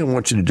next thing I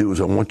want you to do is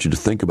I want you to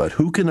think about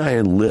who can I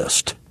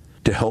enlist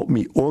to help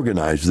me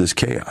organize this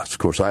chaos. Of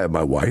course, I have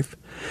my wife,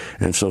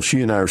 and so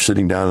she and I are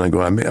sitting down, and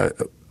I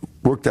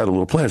worked out a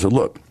little plan. I said,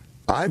 look,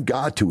 I've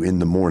got to, in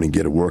the morning,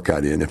 get a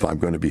workout in if I'm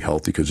going to be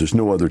healthy because there's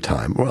no other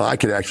time. Well, I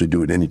could actually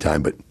do it any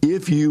time, but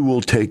if you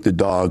will take the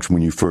dogs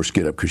when you first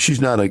get up, because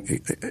she's not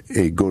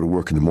a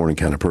go-to-work in the morning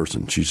kind of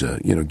person. She's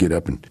get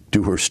up and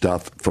do her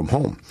stuff from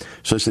home.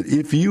 So I said,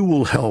 if you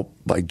will help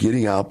by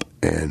getting up,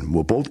 and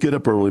we'll both get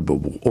up early, but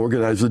we'll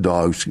organize the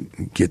dogs,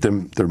 get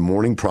them their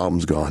morning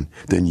problems gone,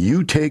 then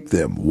you take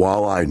them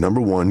while I,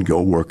 number one,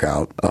 go work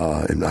out,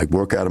 and I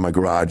work out in my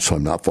garage so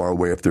I'm not far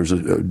away if there's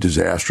a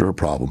disaster or a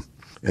problem.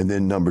 And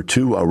then number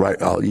two,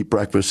 I'll eat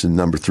breakfast. And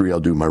number three,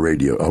 I'll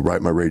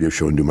write my radio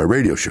show and do my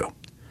radio show.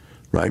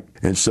 Right?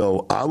 And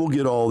so I will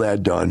get all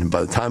that done. And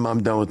by the time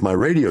I'm done with my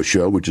radio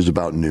show, which is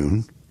about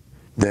noon,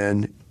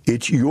 then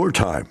it's your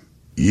time.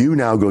 You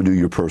now go do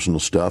your personal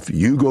stuff.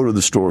 You go to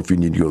the store if you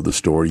need to go to the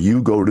store.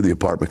 You go to the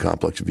apartment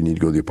complex if you need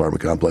to go to the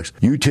apartment complex.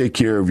 You take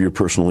care of your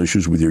personal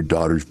issues with your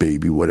daughter's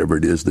baby, whatever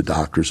it is, the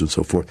doctors and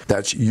so forth.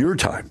 That's your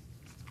time.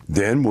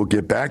 Then we'll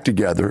get back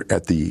together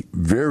at the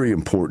very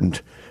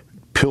important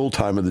pill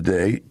time of the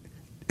day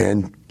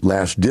and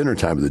last dinner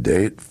time of the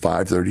day at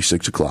 5:30,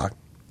 6 o'clock.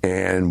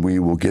 And we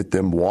will get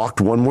them walked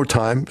one more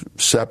time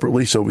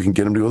separately so we can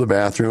get them to go to the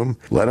bathroom,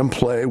 let them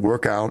play,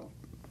 work out,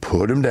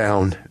 put them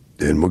down,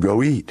 then we'll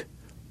go eat.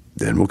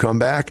 Then we'll come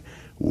back,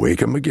 wake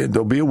them again.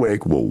 They'll be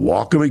awake. We'll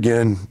walk them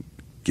again,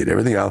 get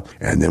everything out,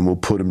 and then we'll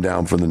put them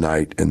down for the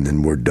night, and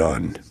then we're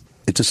done.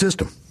 It's a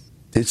system.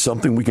 It's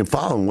something we can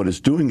follow. And what it's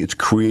doing, it's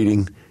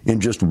creating, in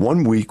just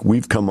 1 week,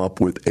 we've come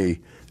up with a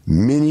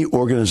mini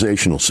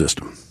organizational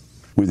system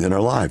within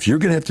our lives. You're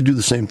going to have to do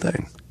the same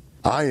thing.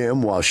 I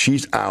am, while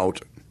she's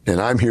out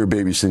and I'm here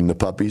babysitting the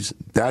puppies,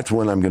 that's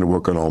when I'm going to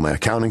work on all my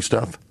accounting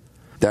stuff.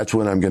 That's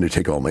when I'm going to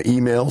take all my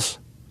emails.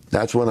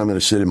 That's when I'm going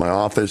to sit in my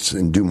office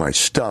and do my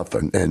stuff.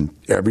 And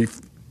every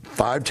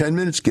 5-10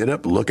 minutes, get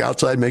up, look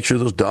outside, make sure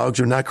those dogs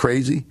are not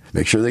crazy,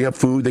 make sure they got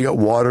food, they got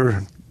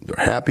water,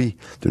 they're happy,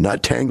 they're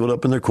not tangled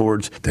up in their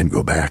cords, then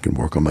go back and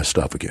work on my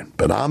stuff again.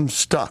 But I'm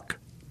stuck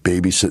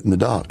babysitting the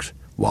dogs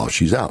while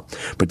she's out.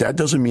 But that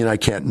doesn't mean I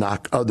can't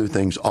knock other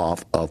things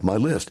off of my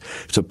list.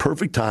 It's a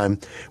perfect time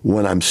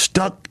when I'm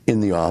stuck in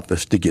the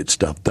office to get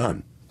stuff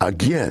done.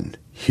 Again,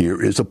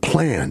 here is a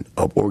plan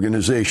of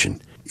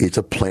organization. It's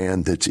a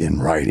plan that's in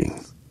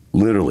writing.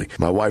 Literally.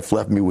 My wife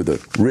left me with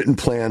a written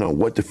plan on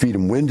what to feed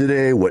them when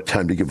today, what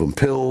time to give them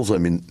pills. I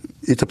mean,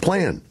 it's a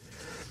plan.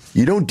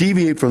 You don't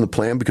deviate from the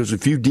plan, because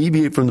if you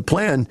deviate from the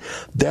plan,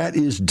 that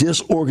is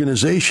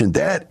disorganization.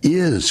 That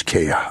is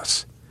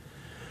chaos.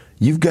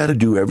 You've got to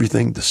do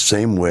everything the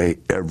same way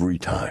every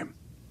time.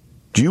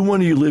 Do you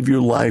want to live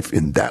your life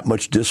in that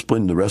much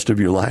discipline the rest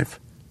of your life?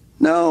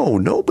 No,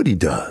 nobody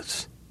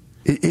does.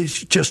 It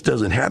just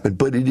doesn't happen,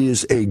 but it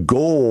is a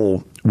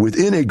goal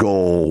within a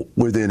goal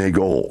within a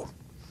goal.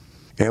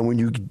 And when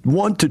you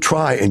want to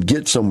try and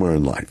get somewhere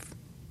in life,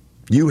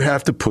 you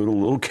have to put a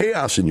little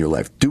chaos in your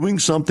life. Doing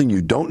something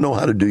you don't know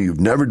how to do, you've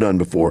never done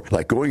before,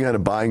 like going out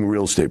and buying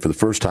real estate for the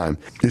first time,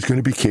 is going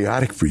to be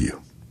chaotic for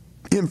you.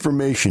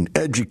 Information,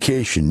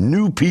 education,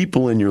 new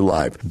people in your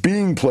life,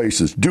 being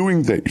places,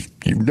 doing things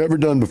you've never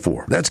done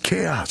before. That's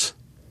chaos.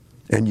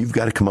 And you've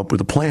got to come up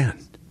with a plan.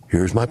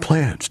 Here's my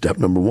plan. Step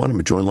number 1, I'm going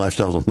to join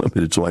Lifestyles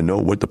Unlimited so I know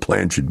what the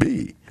plan should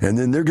be. And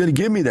then they're going to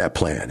give me that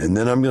plan. And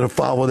then I'm going to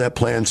follow that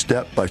plan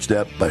step by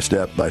step by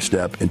step by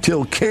step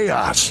until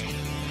chaos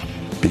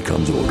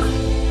becomes order.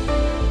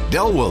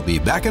 Del will be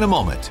back in a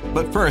moment.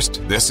 But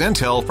first, this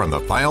intel from the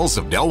files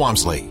of Del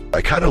Walmsley.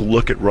 I kind of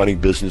look at running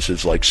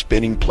businesses like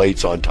spinning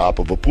plates on top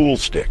of a pool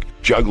stick.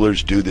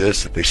 Jugglers do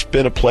this. They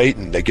spin a plate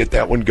and they get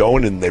that one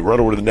going and they run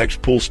over to the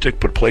next pool stick,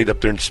 put a plate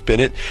up there and spin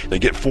it. They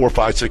get 4,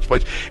 5, 6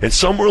 plates. And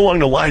somewhere along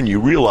the line you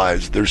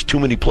realize there's too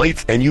many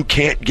plates and you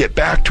can't get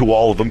back to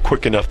all of them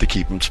quick enough to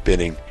keep them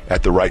spinning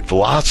at the right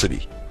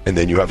velocity. And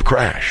then you have a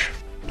crash.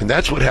 And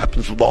that's what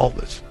happens with all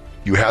this.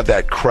 You have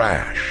that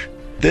crash.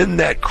 Then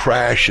that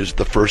crash is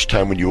the first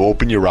time when you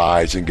open your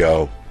eyes and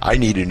go, I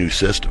need a new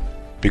system.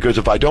 Because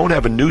if I don't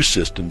have a new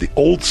system, the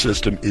old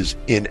system is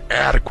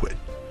inadequate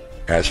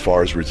as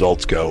far as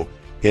results go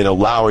in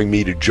allowing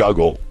me to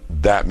juggle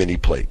that many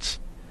plates.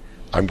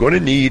 I'm going to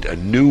need a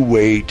new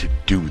way to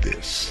do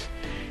this.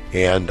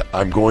 And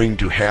I'm going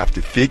to have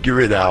to figure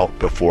it out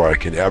before I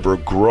can ever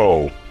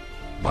grow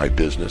my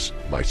business,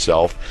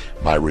 myself,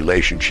 my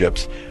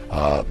relationships,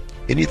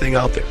 anything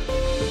out there.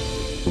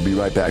 We'll be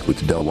right back with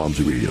the Del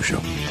Walmsley Radio Show.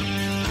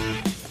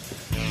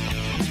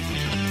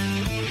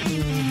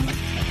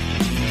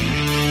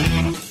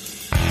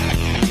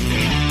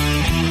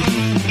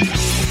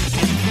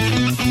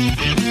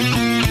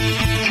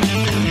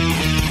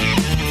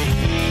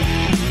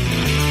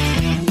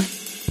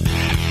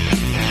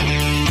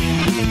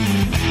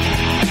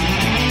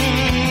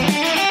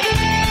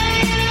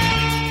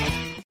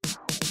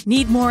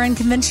 Need more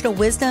unconventional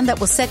wisdom that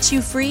will set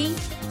you free?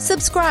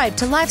 Subscribe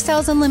to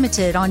Lifestyles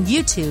Unlimited on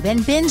YouTube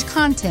and binge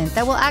content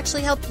that will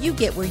actually help you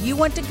get where you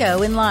want to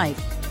go in life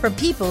from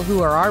people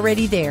who are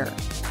already there.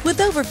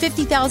 With over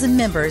 50,000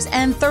 members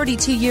and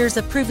 32 years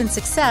of proven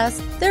success,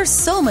 there's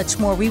so much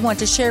more we want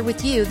to share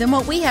with you than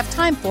what we have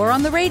time for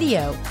on the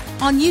radio.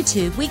 On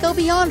YouTube, we go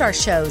beyond our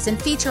shows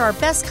and feature our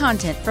best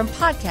content from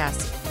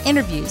podcasts,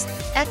 interviews,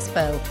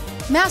 expo,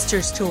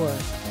 Masters Tour,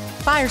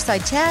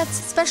 fireside chats,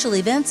 special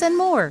events, and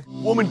more.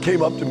 A woman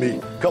came up to me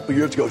a couple of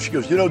years ago. She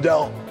goes, you know,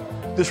 Del,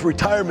 this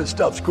retirement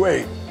stuff's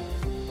great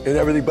and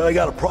everything, but I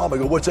got a problem.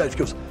 I go, what's that? She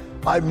goes,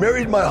 I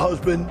married my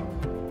husband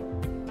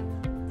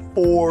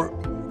for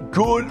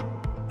good,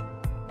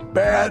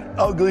 bad,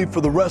 ugly, for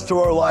the rest of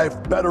our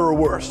life, better or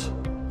worse,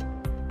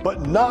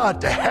 but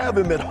not to have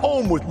him at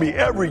home with me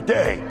every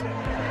day.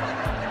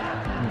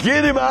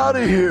 Get him out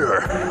of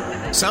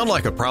here. Sound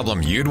like a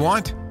problem you'd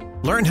want?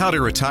 Learn how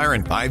to retire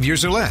in 5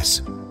 years or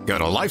less. Go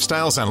to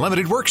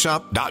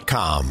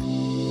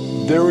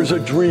lifestylesunlimitedworkshop.com. There is a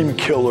dream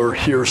killer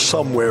here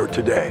somewhere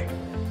today.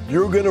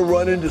 You're going to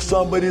run into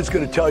somebody that's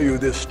going to tell you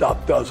this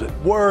stuff doesn't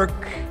work.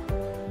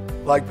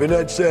 Like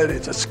Vinette said,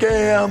 it's a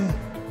scam.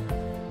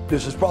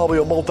 This is probably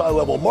a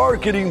multi-level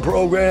marketing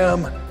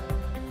program.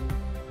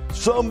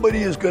 Somebody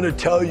is going to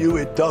tell you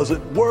it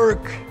doesn't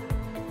work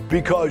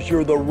because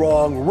you're the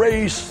wrong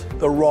race,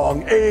 the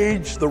wrong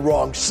age, the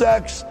wrong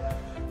sex,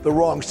 the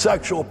wrong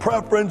sexual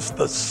preference,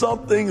 the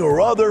something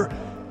or other.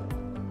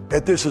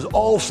 That this is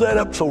all set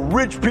up so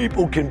rich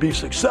people can be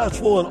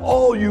successful and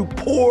all you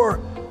poor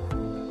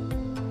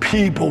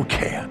people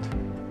can't.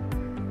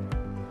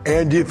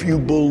 And if you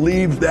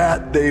believe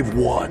that, they've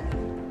won.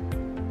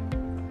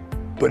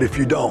 But if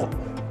you don't,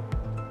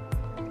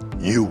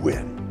 you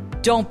win.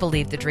 Don't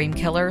believe the dream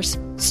killers.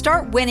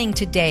 Start winning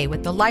today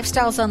with the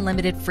Lifestyles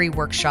Unlimited free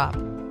workshop.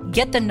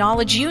 Get the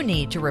knowledge you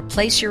need to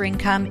replace your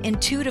income in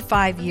 2 to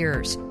 5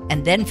 years,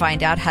 and then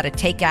find out how to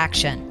take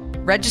action.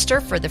 Register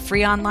for the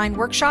free online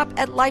workshop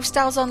at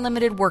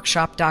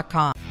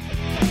lifestylesunlimitedworkshop.com.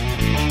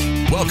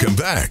 Welcome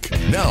back.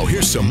 Now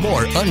here's some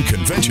more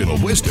unconventional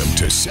wisdom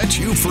to set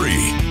you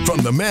free from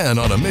the man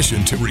on a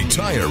mission to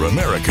retire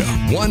America,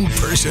 one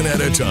person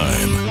at a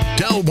time,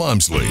 Del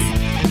Walmsley.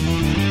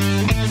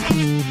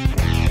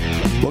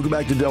 Welcome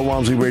back to Del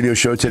Walmsley Radio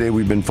Show. Today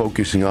we've been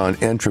focusing on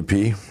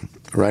entropy,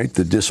 right?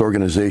 The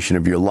disorganization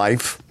of your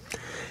life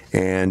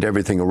and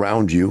everything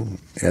around you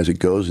as it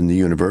goes in the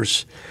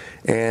universe.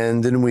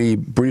 And then we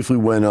briefly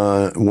went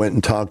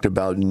and talked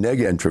about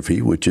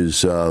negentropy, which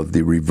is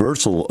the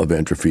reversal of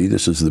entropy.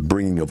 This is the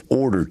bringing of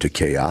order to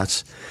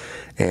chaos.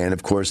 And,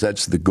 of course,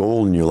 that's the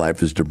goal in your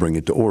life, is to bring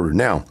it to order.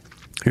 Now,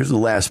 here's the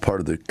last part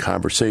of the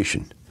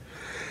conversation.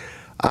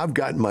 I've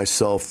gotten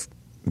myself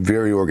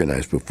very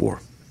organized before.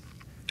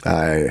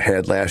 I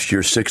had last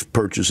year 6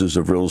 purchases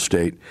of real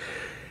estate,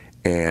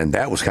 and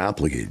that was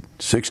complicated.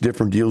 6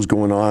 different deals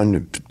going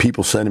on,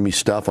 people sending me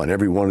stuff on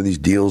every one of these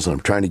deals, and I'm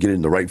trying to get it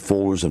in the right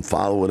folders and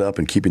follow it up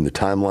and keeping the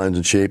timelines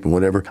in shape and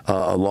whatever,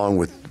 along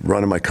with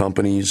running my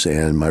companies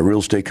and my real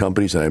estate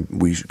companies. And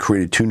we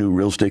created 2 new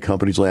real estate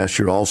companies last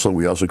year also.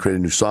 We also created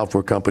a new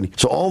software company.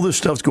 So all this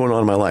stuff's going on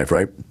in my life,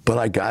 right? But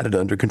I got it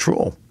under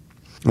control.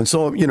 And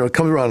so, it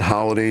comes around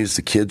holidays,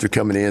 the kids are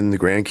coming in, the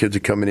grandkids are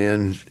coming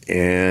in,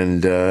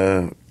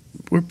 and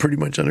we're pretty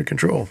much under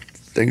control.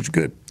 Things are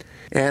good.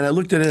 And I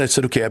looked at it and I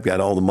said, okay, I've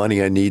got all the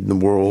money I need in the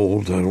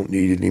world. I don't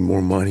need any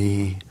more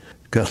money.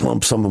 Got a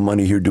lump sum of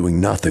money here doing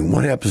nothing.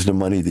 What happens to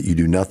money that you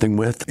do nothing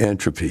with?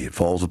 Entropy. It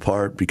falls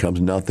apart, becomes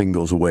nothing,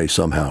 goes away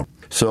somehow.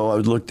 So I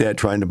looked at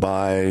trying to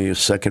buy a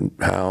second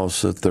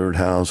house, a third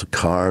house, a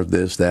car,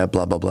 this, that,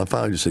 blah, blah, blah.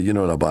 Finally, I said,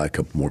 I'll buy a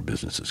couple more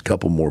businesses, a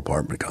couple more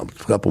apartment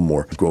complexes, a couple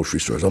more grocery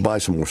stores. I'll buy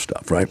some more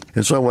stuff, right?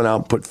 And so I went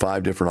out and put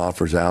 5 different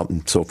offers out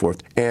and so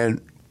forth.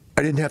 And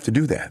I didn't have to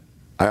do that.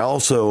 I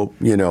also,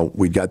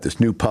 we'd got this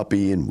new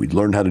puppy, and we'd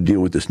learned how to deal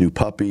with this new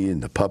puppy,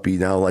 and the puppy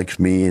now likes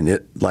me, and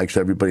it likes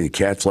everybody. The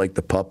cats like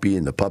the puppy,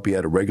 and the puppy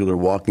had a regular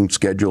walking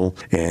schedule,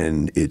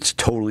 and it's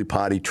totally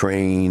potty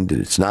trained,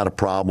 and it's not a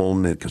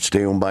problem. It can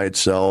stay home by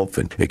itself,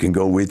 and it can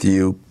go with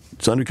you.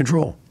 It's under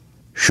control.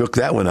 Shook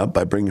that one up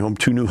by bringing home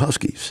 2 new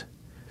huskies.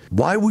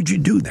 Why would you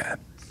do that?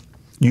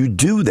 You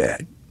do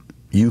that.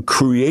 You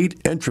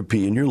create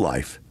entropy in your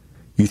life.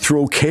 You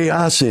throw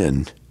chaos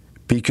in,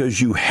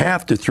 because you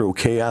have to throw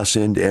chaos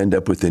in to end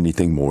up with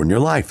anything more in your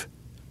life.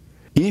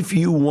 If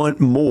you want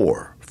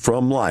more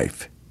from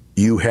life,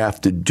 you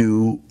have to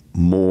do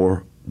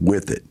more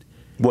with it.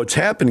 What's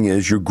happening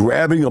is you're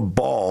grabbing a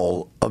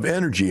ball of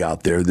energy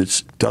out there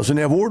that doesn't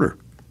have order.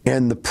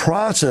 And the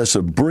process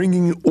of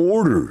bringing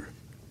order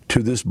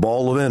to this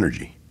ball of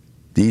energy,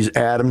 these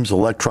atoms,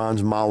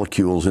 electrons,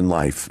 molecules in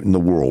life, in the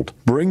world,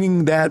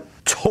 bringing that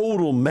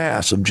total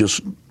mass of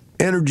just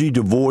energy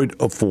devoid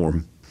of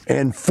form,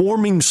 and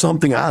forming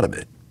something out of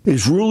it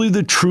is really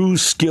the true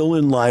skill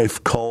in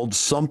life called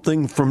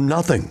something from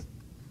nothing.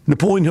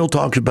 Napoleon Hill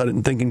talks about it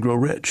in Think and Grow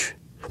Rich.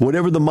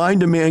 Whatever the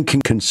mind of man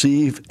can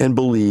conceive and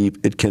believe,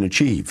 it can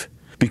achieve.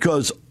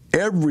 Because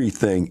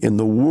everything in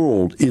the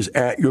world is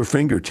at your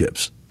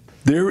fingertips.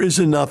 There is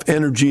enough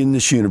energy in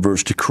this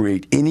universe to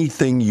create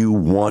anything you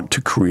want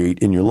to create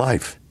in your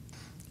life.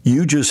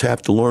 You just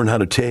have to learn how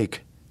to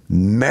take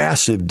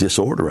massive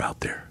disorder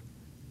out there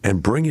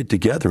and bring it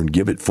together and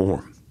give it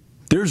form.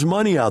 There's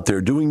money out there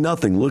doing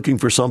nothing, looking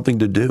for something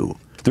to do.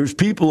 There's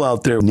people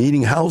out there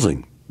needing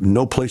housing,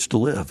 no place to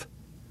live.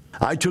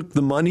 I took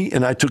the money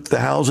and I took the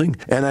housing,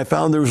 and I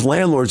found there was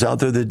landlords out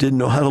there that didn't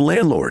know how to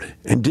landlord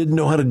and didn't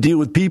know how to deal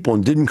with people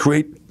and didn't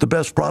create the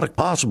best product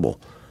possible.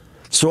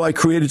 So I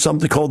created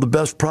something called the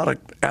best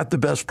product at the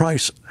best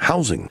price,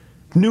 housing.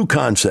 New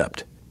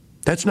concept.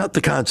 That's not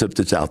the concept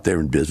that's out there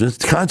in business.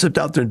 The concept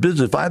out there in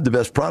business, if I have the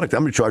best product,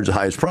 I'm going to charge the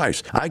highest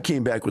price. I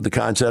came back with the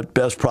concept,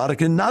 best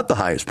product and not the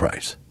highest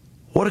price.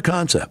 What a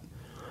concept.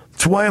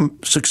 That's why I'm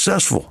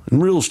successful in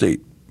real estate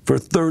for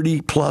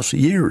 30 plus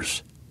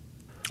years.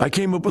 I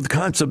came up with the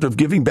concept of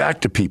giving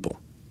back to people.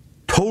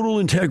 Total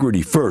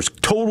integrity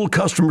first, total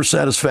customer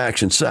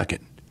satisfaction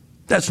second.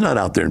 That's not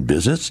out there in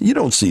business. You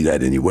don't see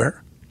that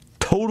anywhere.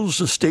 Total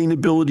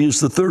sustainability is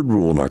the third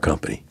rule in our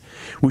company,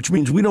 which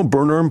means we don't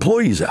burn our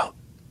employees out.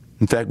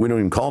 In fact, we don't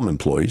even call them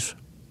employees.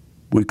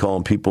 We call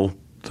them people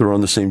that are on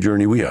the same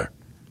journey we are.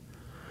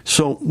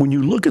 So when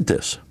you look at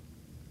this,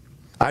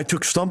 I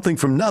took something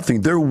from nothing.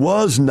 There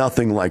was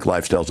nothing like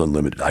Lifestyles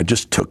Unlimited. I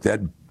just took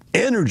that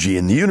energy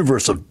in the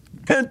universe of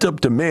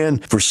pent-up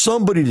demand for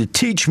somebody to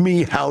teach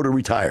me how to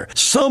retire.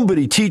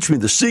 Somebody teach me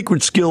the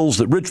secret skills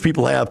that rich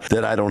people have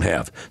that I don't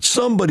have.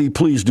 Somebody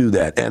please do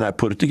that. And I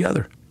put it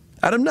together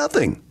out of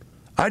nothing.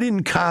 I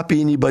didn't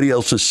copy anybody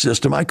else's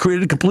system. I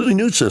created a completely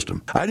new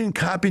system. I didn't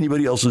copy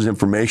anybody else's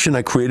information.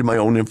 I created my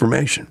own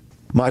information.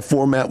 My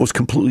format was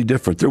completely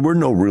different. There were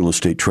no real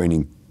estate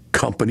training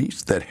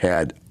companies that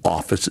had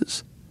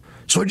offices.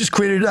 So I just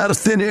created it out of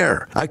thin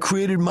air. I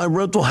created my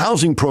rental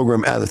housing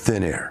program out of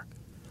thin air.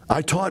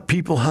 I taught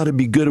people how to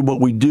be good at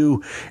what we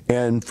do,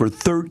 and for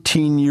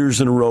 13 years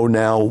in a row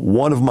now,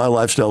 one of my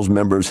Lifestyles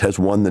members has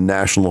won the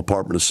National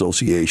Apartment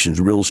Association's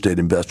Real Estate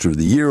Investor of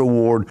the Year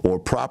Award or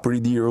Property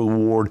of the Year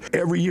Award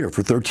every year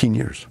for 13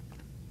 years.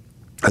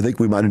 I think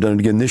we might have done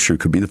it again this year. It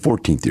could be the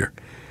 14th year.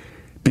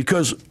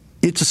 Because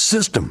it's a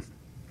system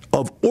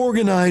of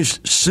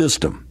organized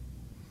system.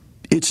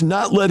 It's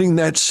not letting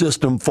that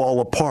system fall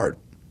apart.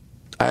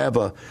 I have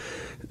a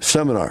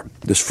seminar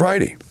this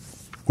Friday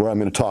where I'm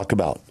going to talk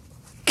about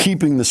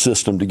keeping the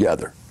system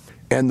together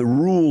and the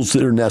rules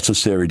that are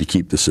necessary to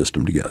keep the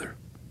system together.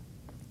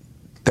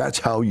 That's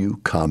how you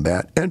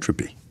combat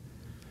entropy.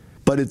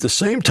 But at the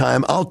same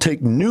time, I'll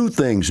take new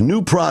things,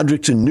 new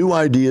projects, and new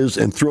ideas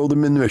and throw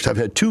them in the mix. I've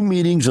had 2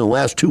 meetings in the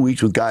last 2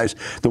 weeks with guys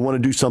that want to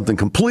do something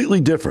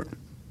completely different.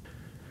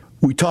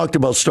 We talked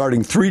about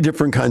starting 3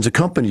 different kinds of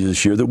companies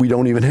this year that we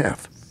don't even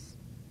have.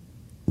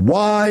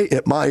 Why,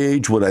 at my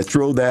age, would I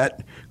throw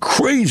that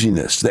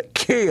craziness, that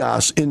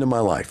chaos into my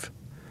life?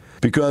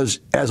 Because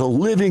as a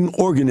living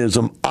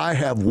organism, I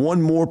have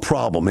one more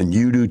problem, and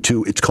you do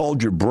too. It's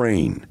called your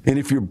brain. And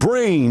if your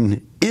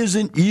brain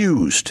isn't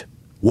used,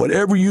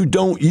 whatever you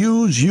don't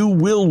use, you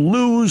will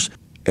lose,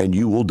 and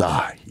you will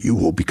die. You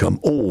will become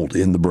old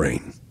in the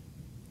brain.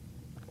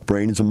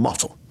 Brain is a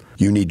muscle.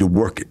 You need to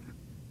work it.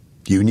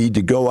 You need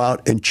to go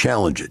out and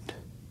challenge it.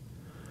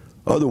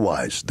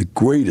 Otherwise, the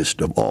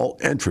greatest of all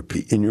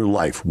entropy in your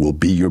life will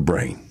be your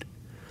brain.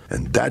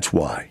 And that's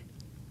why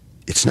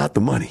it's not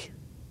the money.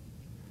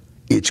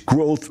 It's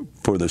growth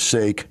for the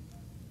sake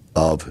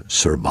of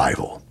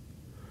survival.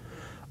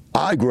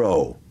 I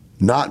grow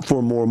not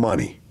for more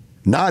money,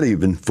 not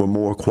even for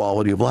more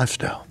quality of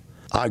lifestyle.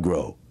 I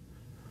grow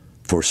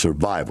for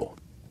survival,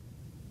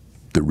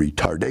 the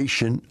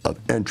retardation of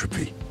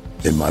entropy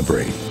in my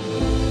brain.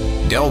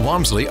 Del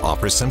Walmsley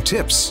offers some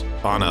tips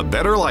on a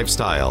better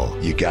lifestyle.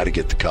 You got to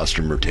get the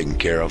customer taken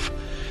care of.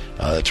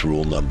 That's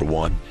rule number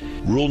 1.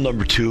 Rule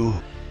number 2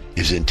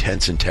 is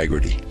intense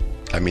integrity.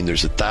 I mean,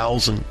 there's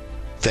 1,000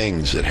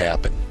 things that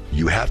happen.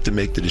 You have to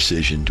make the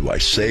decision, do I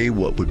say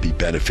what would be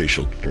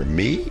beneficial for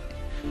me,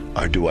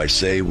 or do I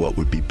say what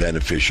would be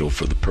beneficial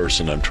for the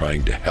person I'm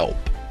trying to help?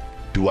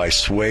 Do I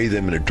sway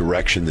them in a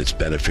direction that's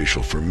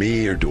beneficial for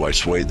me, or do I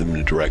sway them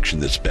in a direction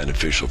that's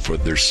beneficial for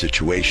their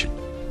situation?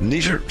 And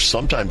these are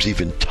sometimes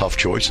even tough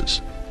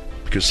choices,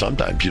 because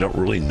sometimes you don't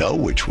really know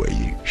which way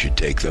you should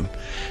take them.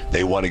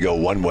 They want to go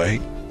one way.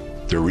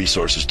 Their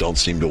resources don't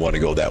seem to want to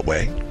go that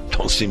way,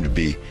 don't seem to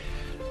be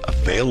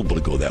available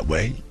to go that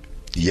way.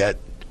 Yet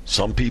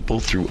some people,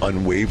 through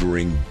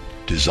unwavering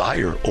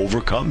desire,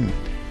 overcome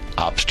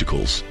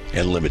obstacles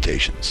and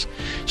limitations.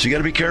 So you got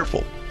to be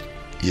careful.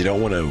 You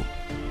don't want to,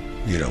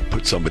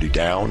 put somebody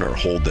down or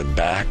hold them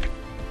back,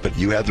 but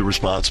you have the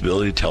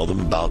responsibility to tell them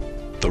about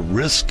the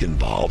risk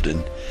involved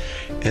and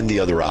the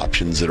other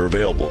options that are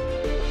available.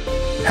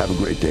 Have a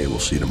great day. We'll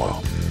see you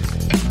tomorrow.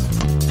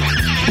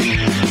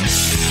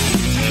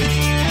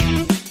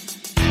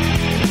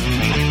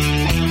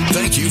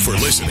 Thank you for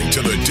listening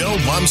to the Del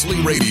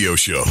Walmsley Radio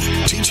Show,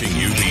 teaching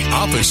you the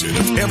opposite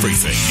of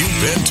everything you've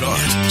been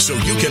taught, so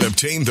you can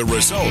obtain the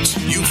results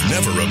you've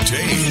never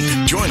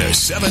obtained. Join us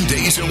 7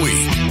 days a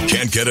week.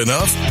 Can't get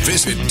enough?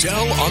 Visit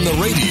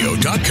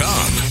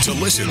DelOnTheRadio.com to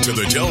listen to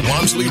the Del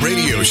Walmsley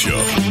Radio Show,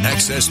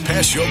 access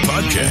past show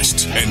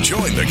podcasts, and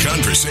join the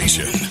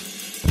conversation.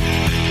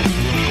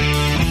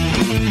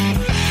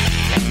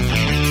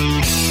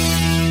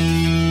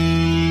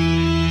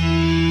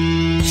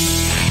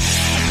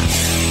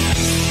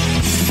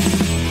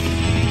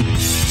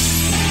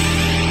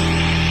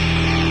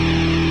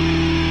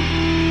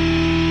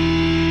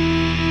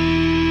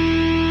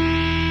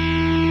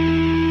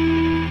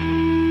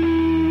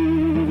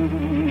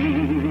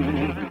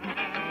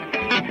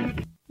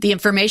 The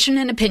information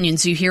and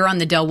opinions you hear on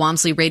the Del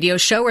Walmsley Radio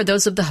Show are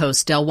those of the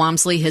host, Del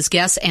Walmsley, his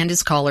guests, and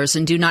his callers,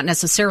 and do not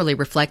necessarily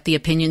reflect the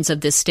opinions of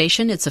this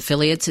station, its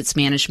affiliates, its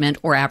management,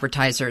 or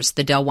advertisers.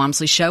 The Del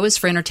Walmsley Show is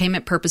for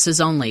entertainment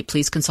purposes only.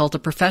 Please consult a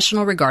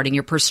professional regarding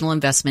your personal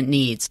investment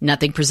needs.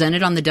 Nothing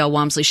presented on the Del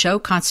Walmsley Show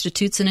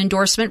constitutes an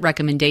endorsement,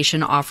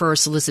 recommendation, offer, or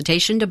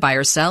solicitation to buy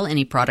or sell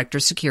any product or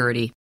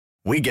security.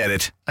 We get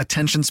it.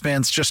 Attention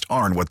spans just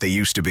aren't what they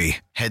used to be.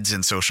 Heads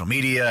in social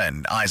media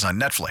and eyes on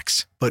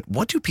Netflix. But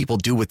what do people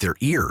do with their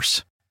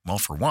ears? Well,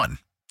 for one,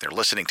 they're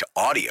listening to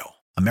audio.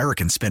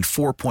 Americans spend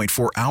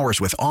 4.4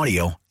 hours with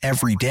audio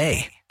every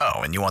day. Oh,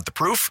 and you want the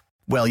proof?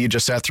 Well, you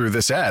just sat through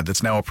this ad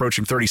that's now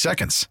approaching 30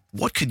 seconds.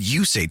 What could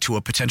you say to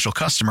a potential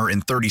customer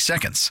in 30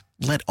 seconds?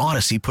 Let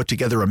Odyssey put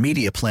together a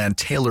media plan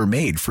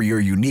tailor-made for your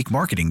unique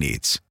marketing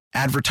needs.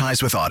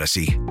 Advertise with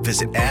Odyssey.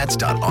 Visit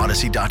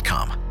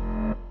ads.odyssey.com.